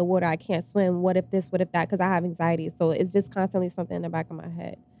scared of the water, I can't swim, what if this, what if that, because I have anxiety. So it's just constantly something in the back of my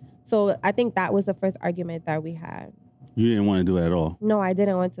head. So I think that was the first argument that we had. You didn't want to do it at all? No, I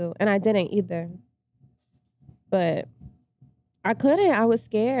didn't want to, and I didn't either. But I couldn't. I was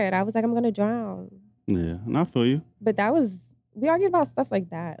scared. I was like, I'm gonna drown. Yeah, and I feel you. But we argued about stuff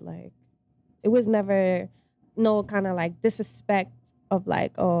like that. Like, it was never no kind of like disrespect of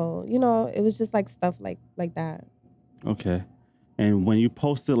like, oh, it was just like stuff like that. Okay. And when you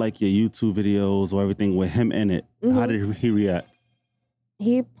posted like your YouTube videos or everything with him in it, how did he react?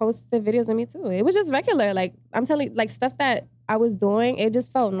 He posted videos of me too. It was just regular. Like, I'm telling you, like stuff that I was doing, it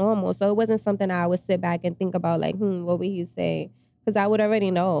just felt normal. So it wasn't something I would sit back and think about like, what would he say? Because I would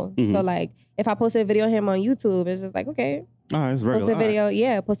already know. So like, if I posted a video of him on YouTube, it's just like, okay. All right, it's regular.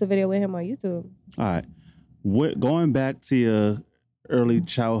 Post a video with him on YouTube. All right. Going back to your early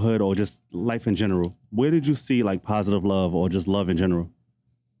childhood or just life in general, where did you see like positive love or just love in general?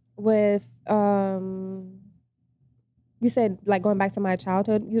 With, you said like going back to my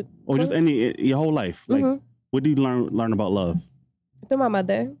childhood? Or just your whole life. Like, what did you learn about love? Through my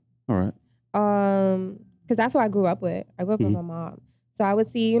mother. All right. Because that's who I grew up with. I grew up with my mom. So I would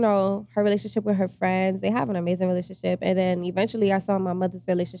see, her relationship with her friends. They have an amazing relationship. And then eventually I saw my mother's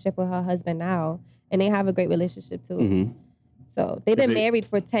relationship with her husband now. And they have a great relationship too. Mm-hmm. So they've been married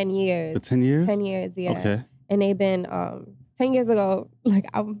for 10 years. For 10 years? 10 years, yeah. Okay. And they've been, 10 years ago, like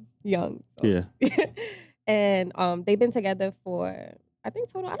I'm young. So. Yeah. And they've been together for, I think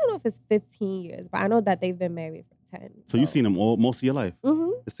total, I don't know if it's 15 years, but I know that they've been married for 10. So you've seen him most of your life? Mm-hmm.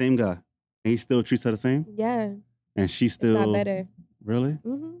 The same guy? And he still treats her the same? Yeah. And she still... Not better. Really?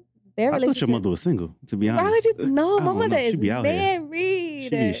 Mm-hmm. I thought your mother was single, to be honest. Why would you? No, my mother is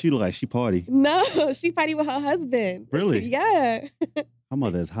married. She look like she party. No, she party with her husband. Really? Yeah. Her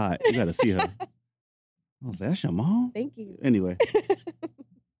mother is hot. You got to see her. I was like, that's your mom? Thank you. Anyway.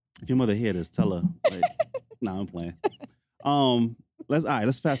 If your mother hear this, tell her. Like, nah, I'm playing.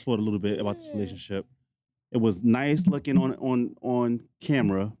 Let's fast forward a little bit about this relationship. It was nice looking on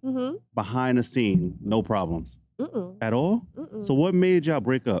camera, behind the scene, no problems. At all? So what made y'all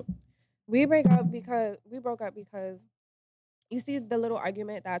break up? We broke up because you see the little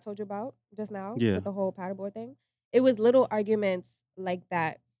argument that I told you about just now? Yeah. With the whole paddleboard thing? It was little arguments like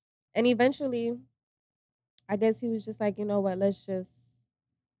that. And eventually, I guess he was just like, you know what, let's just,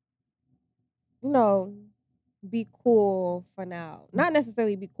 be cool for now. Not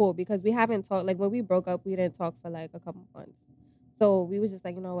necessarily be cool because we haven't talked, like when we broke up, we didn't talk for like a couple months. So we was just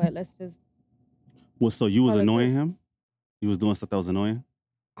like, you know what, let's just. Well, so you was annoying him? You was doing stuff that was annoying?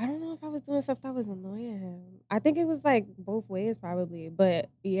 I don't know if I was doing stuff that was annoying him. I think it was like both ways probably, but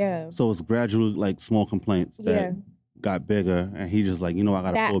yeah. So it's gradual, like small complaints that got bigger, and he just like, you know, I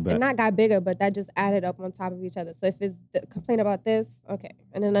gotta pull back. Not got bigger, but that just added up on top of each other. So if it's the complaint about this, okay,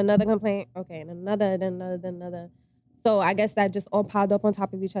 and then another complaint, okay, and another, then another. So I guess that just all piled up on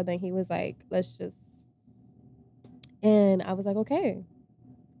top of each other, and he was like, let's just. And I was like, okay.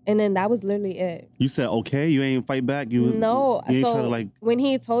 And then that was literally it. You said, okay? You ain't fight back? You ain't try to like... When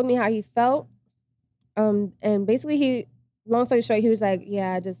he told me how he felt, and basically long story short, he was like,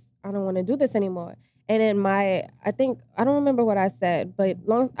 yeah, I don't want to do this anymore. And then I don't remember what I said, but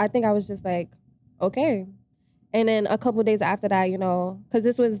I think I was just like, okay. And then a couple days after that, you know, because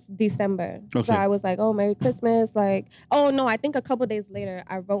this was December. Okay. So I was like, oh, Merry Christmas. Like, oh, no, I think a couple days later,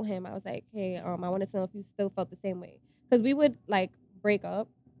 I wrote him. I was like, hey, I wanted to know if you still felt the same way. Because we would, like, break up.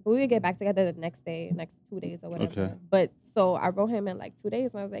 But we would get back together the next 2 days or whatever. Okay. But so I wrote him in, like, 2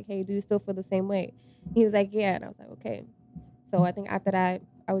 days. And I was like, hey, do you still feel the same way? He was like, yeah. And I was like, okay. So I think after that,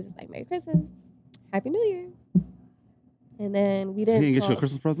 I was just like, Merry Christmas. Happy New Year. And then we didn't. He didn't get you a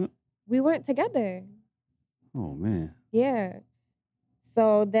Christmas present? We weren't together. Oh, man. Yeah.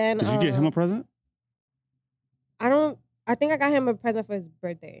 So then. Did you get him a present? I think I got him a present for his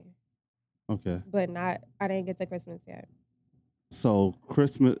birthday. Okay. But I didn't get to Christmas yet. So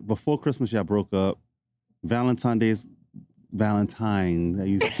before Christmas, y'all broke up. Valentine's,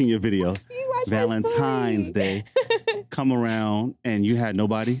 you seen your video. Valentine's Day come around and you had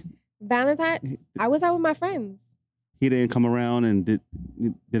nobody? I was out with my friends. He didn't come around and did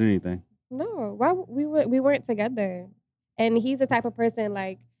anything? No, why we weren't together. And he's the type of person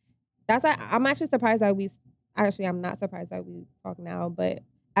like, that's why I'm actually surprised that I'm not surprised that we talk now, but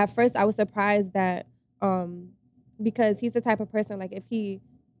at first I was surprised that, because he's the type of person, like, if he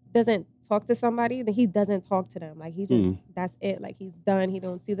doesn't talk to somebody, then he doesn't talk to them. Like, he just, that's it. Like, he's done. He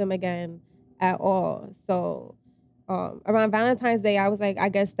don't see them again at all. So, around Valentine's Day, I was like, I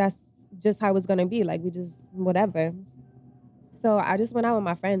guess that's just how it's going to be. Like, we just, whatever. So, I just went out with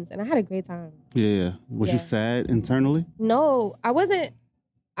my friends, and I had a great time. Yeah. Was you sad internally? No, I wasn't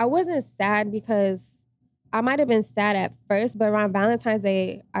sad because I might have been sad at first, but around Valentine's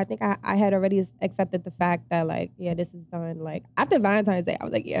Day, I think I had already accepted the fact that, like, yeah, this is done. Like, after Valentine's Day, I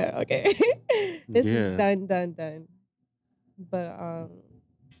was like, yeah, okay. This is done. But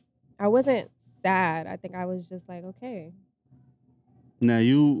I wasn't sad. I think I was just like, okay. Now,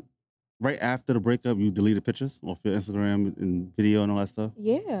 right after the breakup, you deleted pictures off your Instagram and video and all that stuff?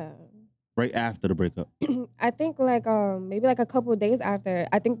 Yeah. Right after the breakup? I think like maybe like a couple of days after.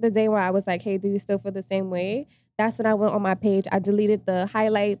 I think the day where I was like, hey, do you still feel the same way? That's when I went on my page. I deleted the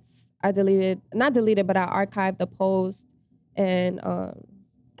highlights. I archived the post. And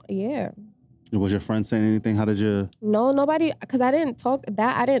yeah. Was your friend saying anything? How did you? No, nobody, because I didn't talk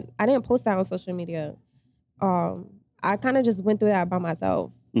that. I didn't post that on social media. I kind of just went through that by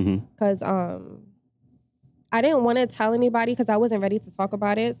myself. Because I didn't want to tell anybody because I wasn't ready to talk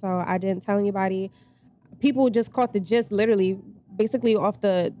about it. So I didn't tell anybody. People just caught the gist literally, basically off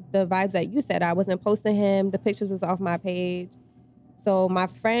the vibes that you said. I wasn't posting him. The pictures was off my page. So my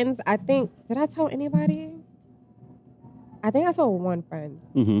friends, I think, did I tell anybody? I think I told one friend.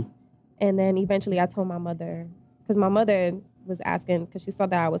 And then eventually I told my mother. Because my mother was asking, because she saw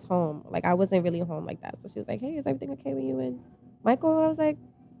that I was home. Like, I wasn't really home like that. So she was like, hey, is everything okay with you and Michael? I was like,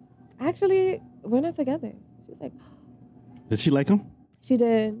 actually, we're not together. She was like, did she like him? She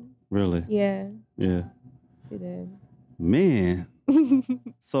did. Really? Yeah. Yeah. She did. Man.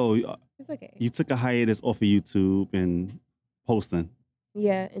 So it's okay. You took a hiatus off of YouTube and posting.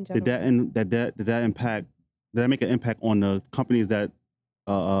 Yeah, in general. Did that make an impact on the companies that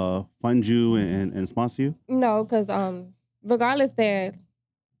fund you and sponsor you? No, because regardless, they're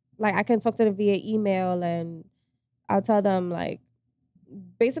like, I can talk to them via email and I'll tell them, like,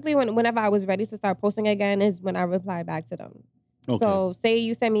 basically whenever I was ready to start posting again is when I reply back to them. Okay. So say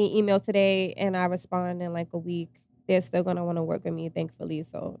you send me an email today and I respond in like a week, they're still going to want to work with me, thankfully.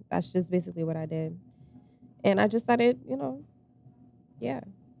 So that's just basically what I did. And I just started,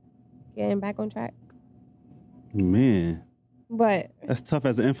 getting back on track. Man. But that's tough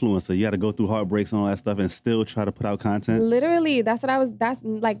as an influencer. You got to go through heartbreaks and all that stuff and still try to put out content. Literally, that's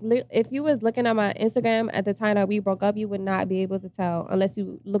like, if you was looking at my Instagram at the time that we broke up, you would not be able to tell unless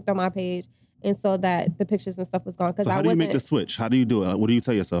you looked on my page and saw that the pictures and stuff was gone. So how do you make the switch? How do you do it? What do you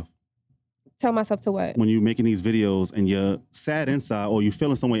tell yourself? Tell myself to what? When you're making these videos and you're sad inside or you're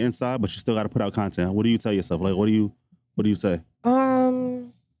feeling some way inside, but you still got to put out content. What do you tell yourself? Like, what do you say? I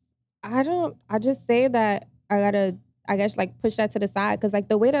just say that I guess, like, push that to the side. Because, like,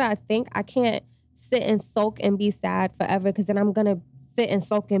 the way that I think, I can't sit and sulk and be sad forever because then I'm going to sit and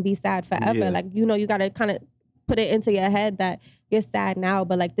soak and be sad forever. Yeah. Like, you know, you got to kind of put it into your head that you're sad now,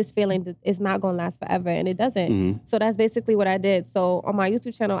 but like this feeling is not going to last forever, and it doesn't. Mm-hmm. So that's basically what I did. So on my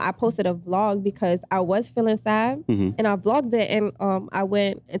YouTube channel, I posted a vlog because I was feeling sad, and I vlogged it, and I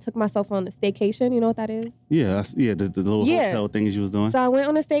went and took myself on a staycation. You know what that is? Yeah, the little hotel things you was doing. So I went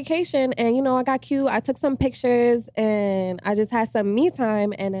on a staycation, and you know, I got cute. I took some pictures, and I just had some me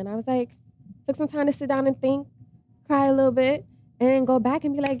time, and then I was like, took some time to sit down and think, cry a little bit, and then go back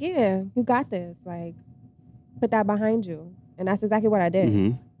and be like, yeah, you got this. Like, put that behind you. And that's exactly what I did.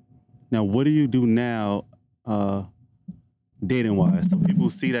 Mm-hmm. Now, what do you do now, dating-wise? So people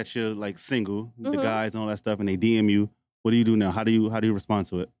see that you're like single, the guys and all that stuff, and they DM you. What do you do now? How do you respond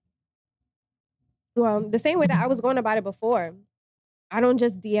to it? Well, the same way that I was going about it before. I don't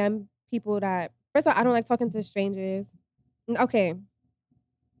just DM people that, first of all, I don't like talking to strangers. Okay.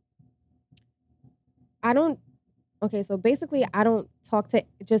 So basically, I don't talk to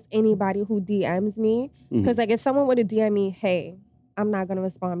just anybody who DMs me. Because, like, if someone were to DM me, hey, I'm not going to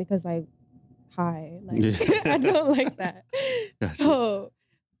respond because, like, hi. Like, I don't like that. Gotcha. So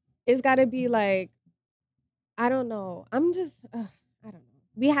it's got to be, like, I don't know. I'm just, I don't know.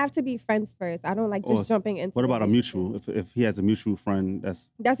 We have to be friends first. I don't like just jumping into What about a mutual? If he has a mutual friend,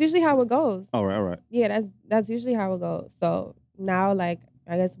 that's usually how it goes. All right. Yeah, that's usually how it goes. So now, like,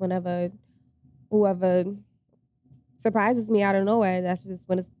 I guess whoever surprises me out of nowhere, that's just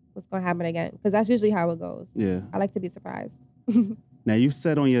what's going to happen again. Because that's usually how it goes. Yeah. I like to be surprised. Now, you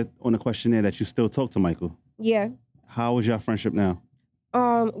said on the questionnaire that you still talk to Michael. Yeah. How is your friendship now?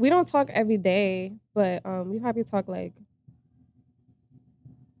 We don't talk every day, but we probably talk like,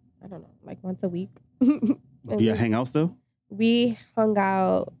 I don't know, like once a week. Do you hang out still? We hung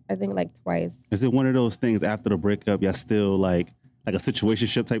out, I think, like twice. Is it one of those things after the breakup, y'all still like a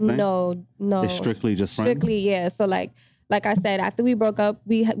situationship type thing? No. It's strictly just friends? Strictly, yeah. So like I said, after we broke up,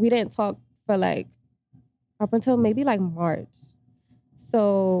 we didn't talk for like up until maybe like March.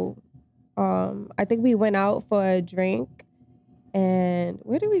 So I think we went out for a drink, and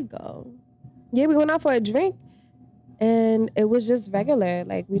where did we go? Yeah, we went out for a drink, and it was just regular.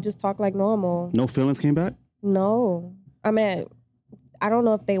 Like, we just talked like normal. No feelings came back? No. I mean, I don't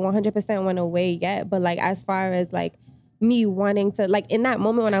know if they 100% went away yet, but like as far as like me wanting to, like in that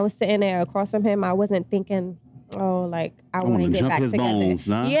moment when I was sitting there across from him, I wasn't thinking, oh, like I want to get back his together. Bones,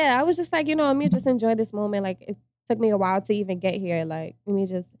 nah? Yeah, I was just like, you know, let me just enjoy this moment. Like, it took me a while to even get here. Like, let me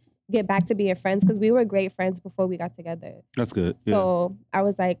just get back to being friends, because we were great friends before we got together. That's good. Yeah. So I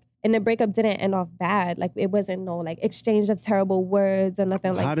was like, and the breakup didn't end off bad. Like, it wasn't no like exchange of terrible words or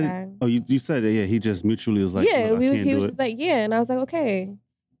nothing like that. Oh, you said that, yeah, he just mutually was like, yeah, he was it. just like, yeah. And I was like, okay.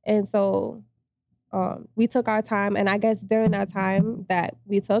 And so we took our time. And I guess during that time that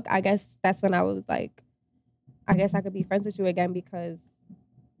we took, I guess that's when I was like, I guess I could be friends with you again, because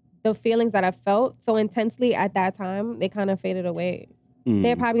the feelings that I felt so intensely at that time, they kind of faded away.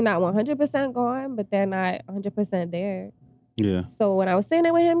 They're probably not 100% gone, but they're not 100% there. Yeah. So when I was sitting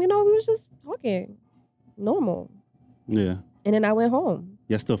there with him, you know, we was just talking normal. Yeah. And then I went home.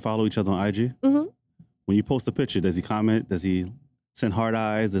 Y'all still follow each other on IG? Mm-hmm. When you post a picture, does he comment? Does he send heart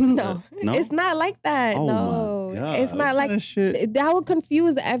eyes? No. No? It's not like that. Oh no. my God. It's not like shit. that would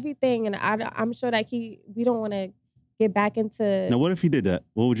confuse everything. And I'm sure that we don't want to get back into. Now, what if he did that?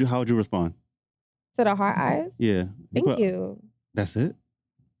 How would you respond? To the heart eyes? Yeah. Thank you. That's it?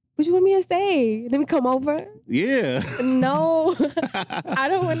 What you want me to say? Let me come over? Yeah. No. I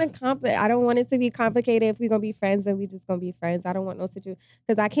don't want to I don't want it to be complicated. If we're going to be friends, then we just going to be friends. I don't want no situation.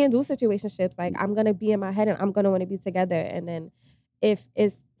 Because I can't do situationships. Like, I'm going to be in my head and I'm going to want to be together. And then if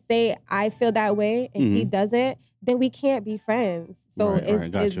say I feel that way and he doesn't, then we can't be friends. So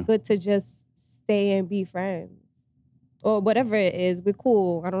it's good to just stay and be friends. Or whatever it is. We're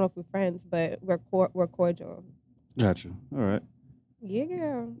cool. I don't know if we're friends, but we're cordial. Gotcha. All right.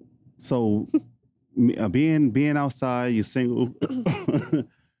 Yeah. So, being outside, you're single,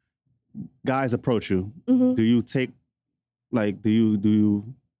 guys approach you. Mm-hmm. Do you take, like, do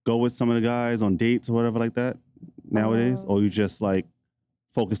you go with some of the guys on dates or whatever like that nowadays? Or you just, like,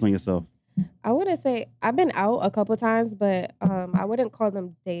 focus on yourself? I wouldn't say, I've been out a couple times, but I wouldn't call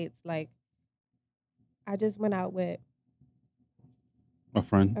them dates. Like, I just went out with a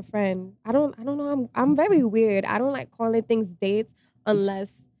friend. I don't know. I'm very weird. I don't like calling things dates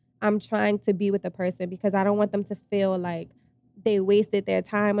unless I'm trying to be with the person, because I don't want them to feel like they wasted their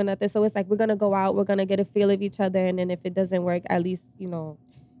time or nothing. So it's like, we're going to go out, we're going to get a feel of each other. And then if it doesn't work, at least, you know,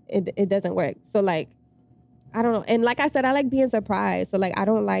 it doesn't work. So like, I don't know. And like I said, I like being surprised. So like, I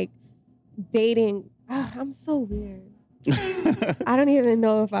don't like dating. Oh, I'm so weird. I don't even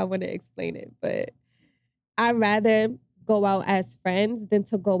know if I want to explain it, but I'd rather go out as friends than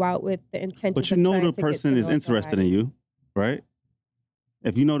to go out with the intention. But you know the person is interested in you, right?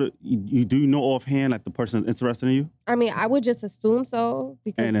 If you know that you do know offhand that the person is interested in you. I mean, I would just assume so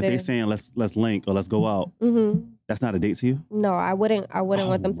because. And if they're saying let's link or let's go out, that's not a date to you. No, I wouldn't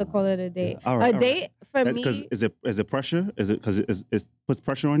want them to call it a date. Yeah. All right, a date for me. Because is it pressure? Is it because it puts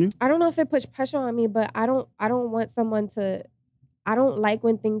pressure on you? I don't know if it puts pressure on me, but I don't want someone to. I don't like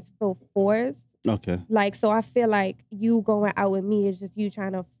when things feel forced. Okay. Like, so I feel like you going out with me is just you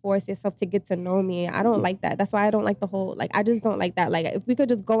trying to force yourself to get to know me. I don't like that. That's why I don't like the whole, like, I just don't like that. Like, if we could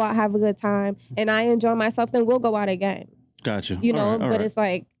just go out, have a good time, and I enjoy myself, then we'll go out again. Gotcha. You know, but it's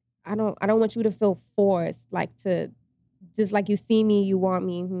like, I don't want you to feel forced, like to, just like you see me, you want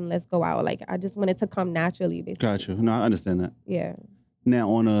me, let's go out. Like, I just want it to come naturally, basically. Gotcha. No, I understand that. Yeah. Now,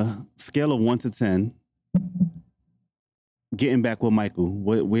 on a scale of 1 to 10, getting back with Michael,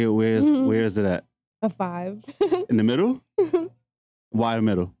 where is it at? A 5. In the middle? Why the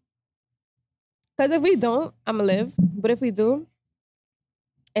middle? Because if we don't, I'm going to live. But if we do,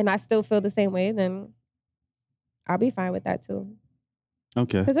 and I still feel the same way, then I'll be fine with that too.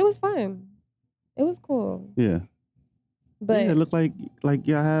 Okay. Because it was fun. It was cool. Yeah. But yeah, it looked like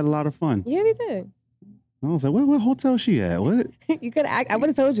y'all had a lot of fun. Yeah, we did. I was like, what hotel she at? What? You could have I would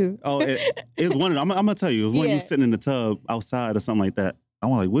have told you. Oh, it's one of them. I'm going to tell you. It was one of you sitting in the tub outside or something like that. I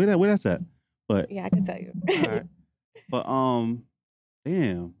was like, where that's at? But yeah, I can tell you. All right. But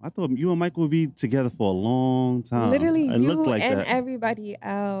damn, I thought you and Michael would be together for a long time. Literally, it looked like and that. everybody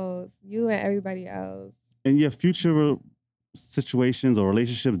else. You and everybody else. In your future situations or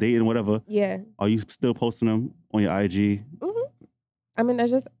relationships, dating, whatever. Yeah. Are you still posting them on your IG? I mean, that's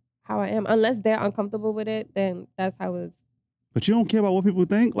just how I am. Unless they're uncomfortable with it, then that's how it's. But you don't care about what people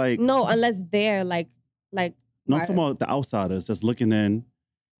think? Like no, unless they're like. No, I'm talking about the outsiders that's looking in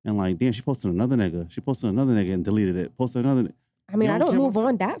and like, damn, she posted another nigga. She posted another nigga and deleted it. Posted another. I mean, I don't move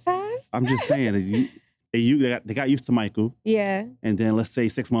on that fast. I'm just saying that they got used to Michael. Yeah. And then let's say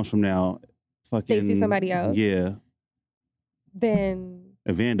 6 months from now, fucking they see somebody else. Yeah. Then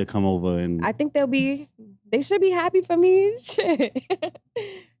Evander come over and I think they should be happy for me. Shit.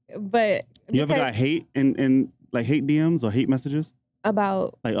 But you ever got hate in like hate DMs or hate messages?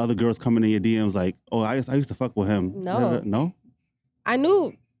 About like other girls coming in your DMs like, oh, I used to fuck with him. No. No? I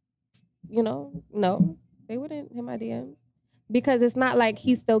knew, no. They wouldn't hit my DMs. Because it's not like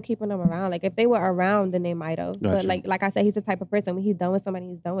he's still keeping them around. Like if they were around, then they might have. But like I said, he's the type of person when he's done with somebody,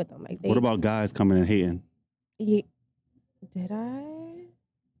 he's done with them. Like what about guys coming and hating? Did I?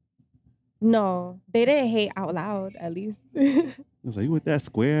 No, they didn't hate out loud. At least. I was like, you with that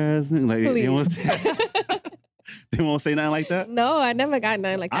square ass nigga? Like they won't say nothing like that. No, I never got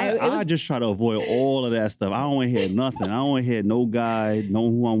nothing like that. I just try to avoid all of that stuff. I don't want to hear nothing. I don't want to hear no guy know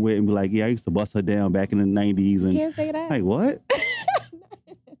who I'm with and be like, yeah, I used to bust her down back in the 90s. And you can't say that. Like what?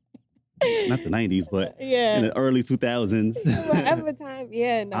 Not the 90s, but in the early 2000s. Whatever time,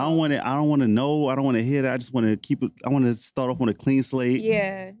 yeah. No. I don't want to know. I don't want to hear that. I just want to keep it. I want to start off on a clean slate.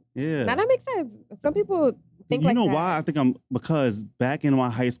 Yeah. Yeah. Now that makes sense. Some people think like that. You know why? I think because back in my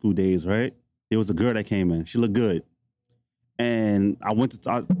high school days, right? There was a girl that came in. She looked good. And I went to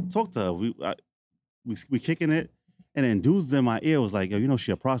talk to her. We kicking it. And then dudes in my ear was like, yo, you know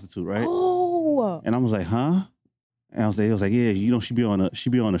she a prostitute, right? Oh. And I was like, huh? And he was like, yeah, you know she be on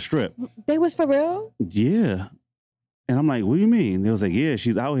a strip. They was for real? Yeah. And I'm like, what do you mean? They was like, yeah,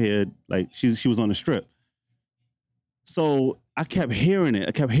 she's out here. Like she was on the strip. So I kept hearing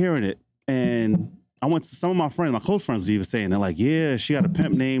it. And I went to some of my friends, my close friends was even saying, they're like, yeah, she got a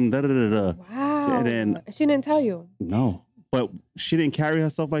pimp name, da-da-da-da. Wow. And then she didn't tell you? No. But she didn't carry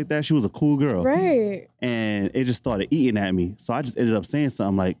herself like that. She was a cool girl. Right. And it just started eating at me. So I just ended up saying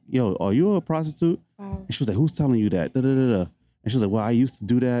something like, yo, are you a prostitute? Wow. And she was like, who's telling you that? Da-da-da-da. And she was like, well, I used to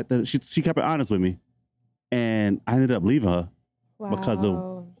do that. She kept it honest with me. And I ended up leaving her because of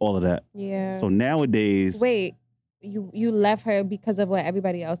all of that. Yeah. So nowadays. Wait, you left her because of what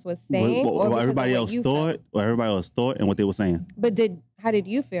everybody else was saying? What everybody else thought and what they were saying. But how did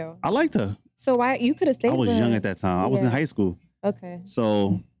you feel? I liked her. So why you could have stayed? I was young at that time. I was in high school. Okay.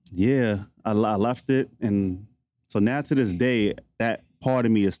 So yeah, I left it, and so now to this day, that part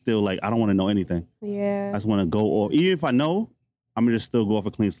of me is still like I don't want to know anything. Yeah. I just want to go off. Even if I know, I'm gonna just still go off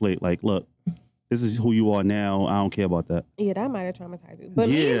a clean slate. Like, look, this is who you are now. I don't care about that. Yeah, that might have traumatized you. But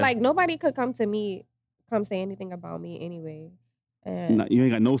me, like nobody could come say anything about me anyway. And you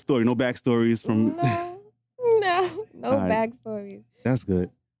ain't got no story, no backstories from. No backstories. That's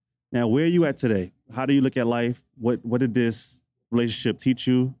good. Now, where are you at today? How do you look at life? What did this relationship teach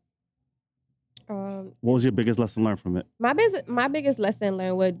you? What was your biggest lesson learned from it? My biggest lesson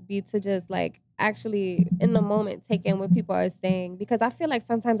learned would be to just like actually in the moment take in what people are saying, because I feel like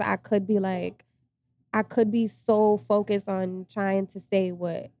sometimes I could be so focused on trying to say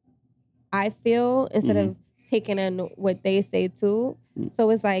what I feel instead of taking in what they say too. So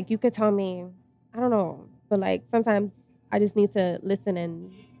it's like you could tell me, I don't know, but like sometimes I just need to listen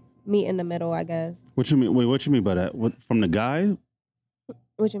and meet in the middle, I guess. What you mean? Wait, what you mean by that? What, from the guy?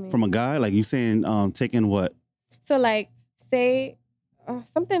 What you mean? From a guy? Like you saying taking what? So like say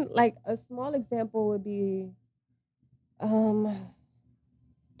something like a small example would be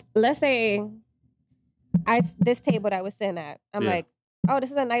let's say this table that we're sitting at, I'm like, oh,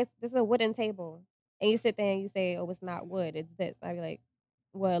 this is a wooden table. And you sit there and you say, oh, it's not wood, it's this. I'd be like,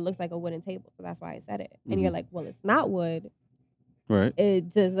 well, it looks like a wooden table, so that's why I said it. And you're like, well, it's not wood. Right. It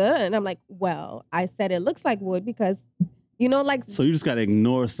just, and I'm like, well, I said it looks like wood because, you know, like. So you just got to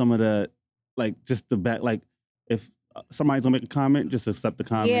ignore some of the, like, just the back, like, if somebody's gonna make a comment, just accept the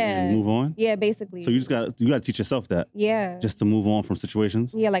comment and move on. Yeah, basically. So you got to teach yourself that. Yeah. Just to move on from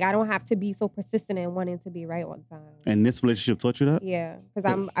situations. Yeah, like I don't have to be so persistent in wanting to be right all the time. And this relationship taught you that? Yeah,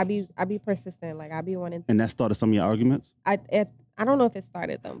 because I be persistent. Like I be wanting. And that started some of your arguments? I don't know if it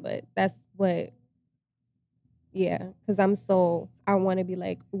started them, but that's what. Yeah, because I want to be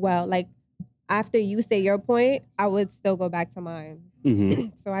like, well, like after you say your point, I would still go back to mine.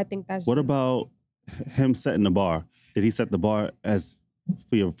 So I think that's. What about him setting the bar? Did he set the bar as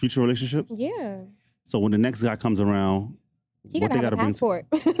for your future relationships? Yeah. So when the next guy comes around, he gotta have a passport.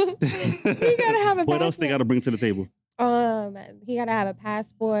 He gotta have a passport. What else they gotta bring to the table? He gotta have a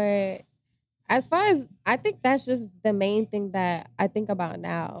passport. As far as I think that's just the main thing that I think about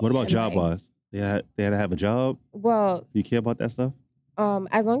now. What about job wise? They had to have a job. Well, do you care about that stuff?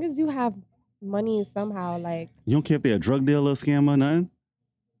 As long as you have money somehow, like you don't care if they're a drug dealer, scammer, nothing.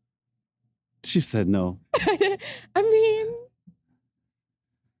 She said no. I mean,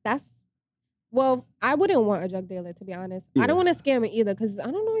 I wouldn't want a drug dealer, to be honest. Yeah. I don't want to scam it either, because I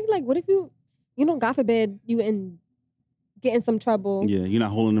don't know, like, what if you know, God forbid, get in some trouble. Yeah, you're not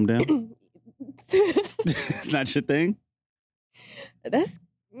holding them down? It's not your thing? That's...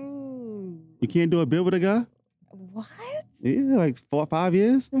 You can't do a bid with a guy? What? Yeah, like 4 or 5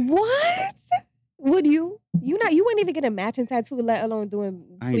 years. What? Would you? You wouldn't even get a matching tattoo, let alone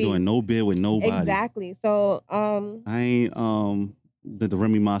doing. I ain't doing no bid with nobody. Exactly. So I ain't the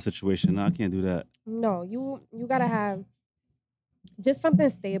Remy Ma situation. No, I can't do that. No, you gotta have just something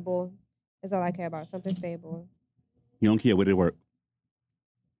stable. Is all I care about. Something stable. You don't care where they work.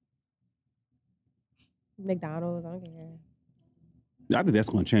 McDonald's. I don't care. I think that's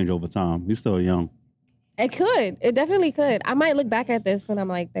gonna change over time. You're still young. It could. It definitely could. I might look back at this when I'm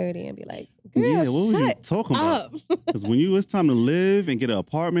like 30 and be like, girl, yeah, what was you talking about? Because when it's time to live and get an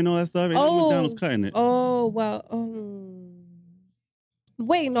apartment and all that stuff, ain't McDonald's cutting it. Oh, well,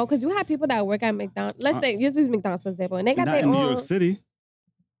 wait, no, because you have people that work at McDonald's. Let's say, use McDonald's for example, and they got their own. Not in New York City.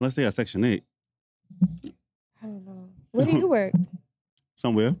 Let's say at Section 8. I don't know. Where do you work?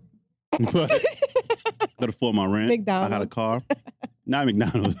 Somewhere. Gotta afford my rent. McDonald's. I got a car. Not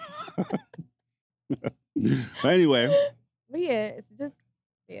McDonald's. But anyway. But yeah, it's just.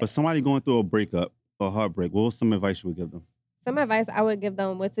 Yeah. But somebody going through a breakup or a heartbreak, what was some advice you would give them? Some advice I would give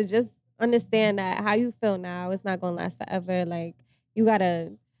them was to just understand that how you feel now, it's not going to last forever. Like, you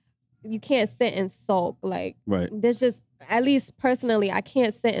can't sit and sulk. Like, right. There's just, at least personally, I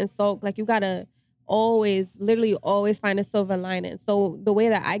can't sit and sulk. Like, you got to literally always find a silver lining. So the way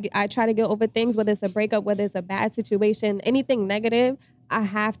that I try to get over things, whether it's a breakup, whether it's a bad situation, anything negative, I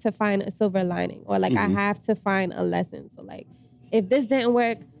have to find a silver lining, or like I have to find a lesson. So like, if this didn't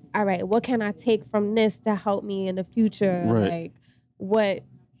work, all right, what can I take from this to help me in the future? Right. Like what,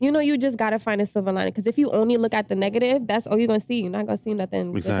 you just got to find a silver lining. Because if you only look at the negative, that's all you're going to see. You're not going to see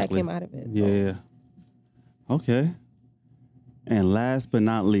nothing good that came out of it. So. Yeah. Okay. And last but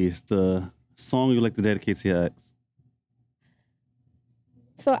not least, the song you like to dedicate to your ex.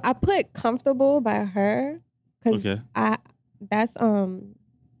 So I put Comfortable by her. Because I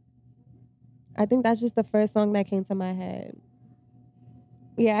think that's just the first song that came to my head.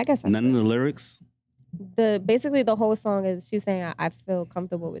 Yeah, I guess. None of the lyrics? Basically the whole song is she's saying, I feel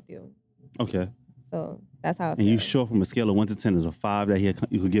comfortable with you. Okay. So that's how I feel. And you sure from a scale of 1 to 10 is a 5 that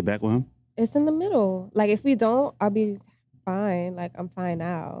you could get back with him? It's in the middle. Like if we don't, I'll be fine. Like I'm fine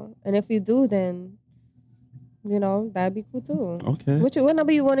now. And if we do, then, that'd be cool too. Okay. What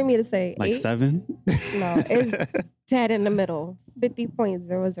number you wanted me to say? Like 8? 7? No, it's dead in the middle.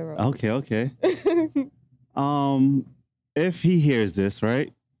 50.00. Okay. If he hears this,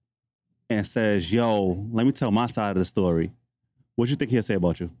 right, and says, yo, let me tell my side of the story, what you think he'll say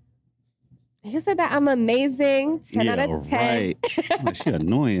about you? He said that I'm amazing, 10 out of 10. Right. Like, she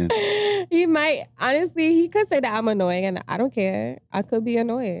annoying. He might, honestly, he could say that I'm annoying, and I don't care. I could be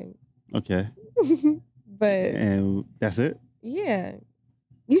annoying. Okay. But. And that's it? Yeah.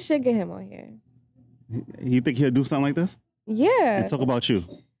 You should get him on here. You think he'll do something like this? Yeah. And talk about you?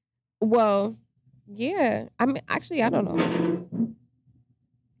 Well, yeah. I mean, actually, I don't know.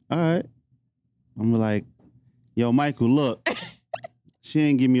 All right. I'm like, yo, Michael, look. She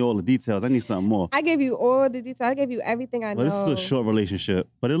ain't give me all the details. I need something more. I gave you all the details. I gave you everything I know. But this is a short relationship.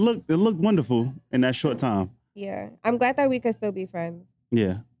 But it looked wonderful in that short time. Yeah. I'm glad that we could still be friends.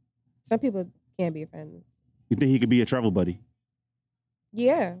 Yeah. Some people can't be friends. You think he could be a travel buddy?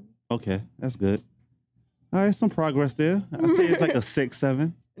 Yeah. Okay, that's good. All right, some progress there. I say it's like a 6,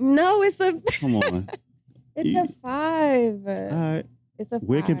 7. No, it's a... Come on. It's a 5. All right. It's a 5.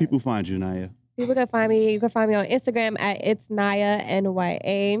 Where can people find you, Naya? People can find me. You can find me on Instagram at It's Naya,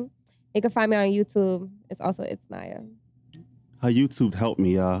 NYA. You can find me on YouTube. It's also It's Naya. Her YouTube helped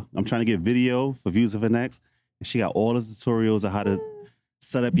me. I'm trying to get video for Views of an X. And she got all the tutorials on how to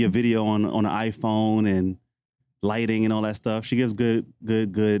set up your video on an iPhone and lighting and all that stuff. She gives good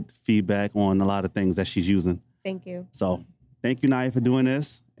feedback on a lot of things that she's using. Thank you. So thank you, Naya, for doing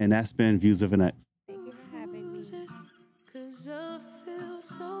this. And that's been Views of an X. Thank you for having me. 'Cause I feel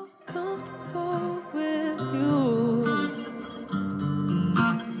so comfortable with you.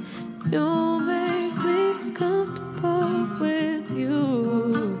 You make me comfortable.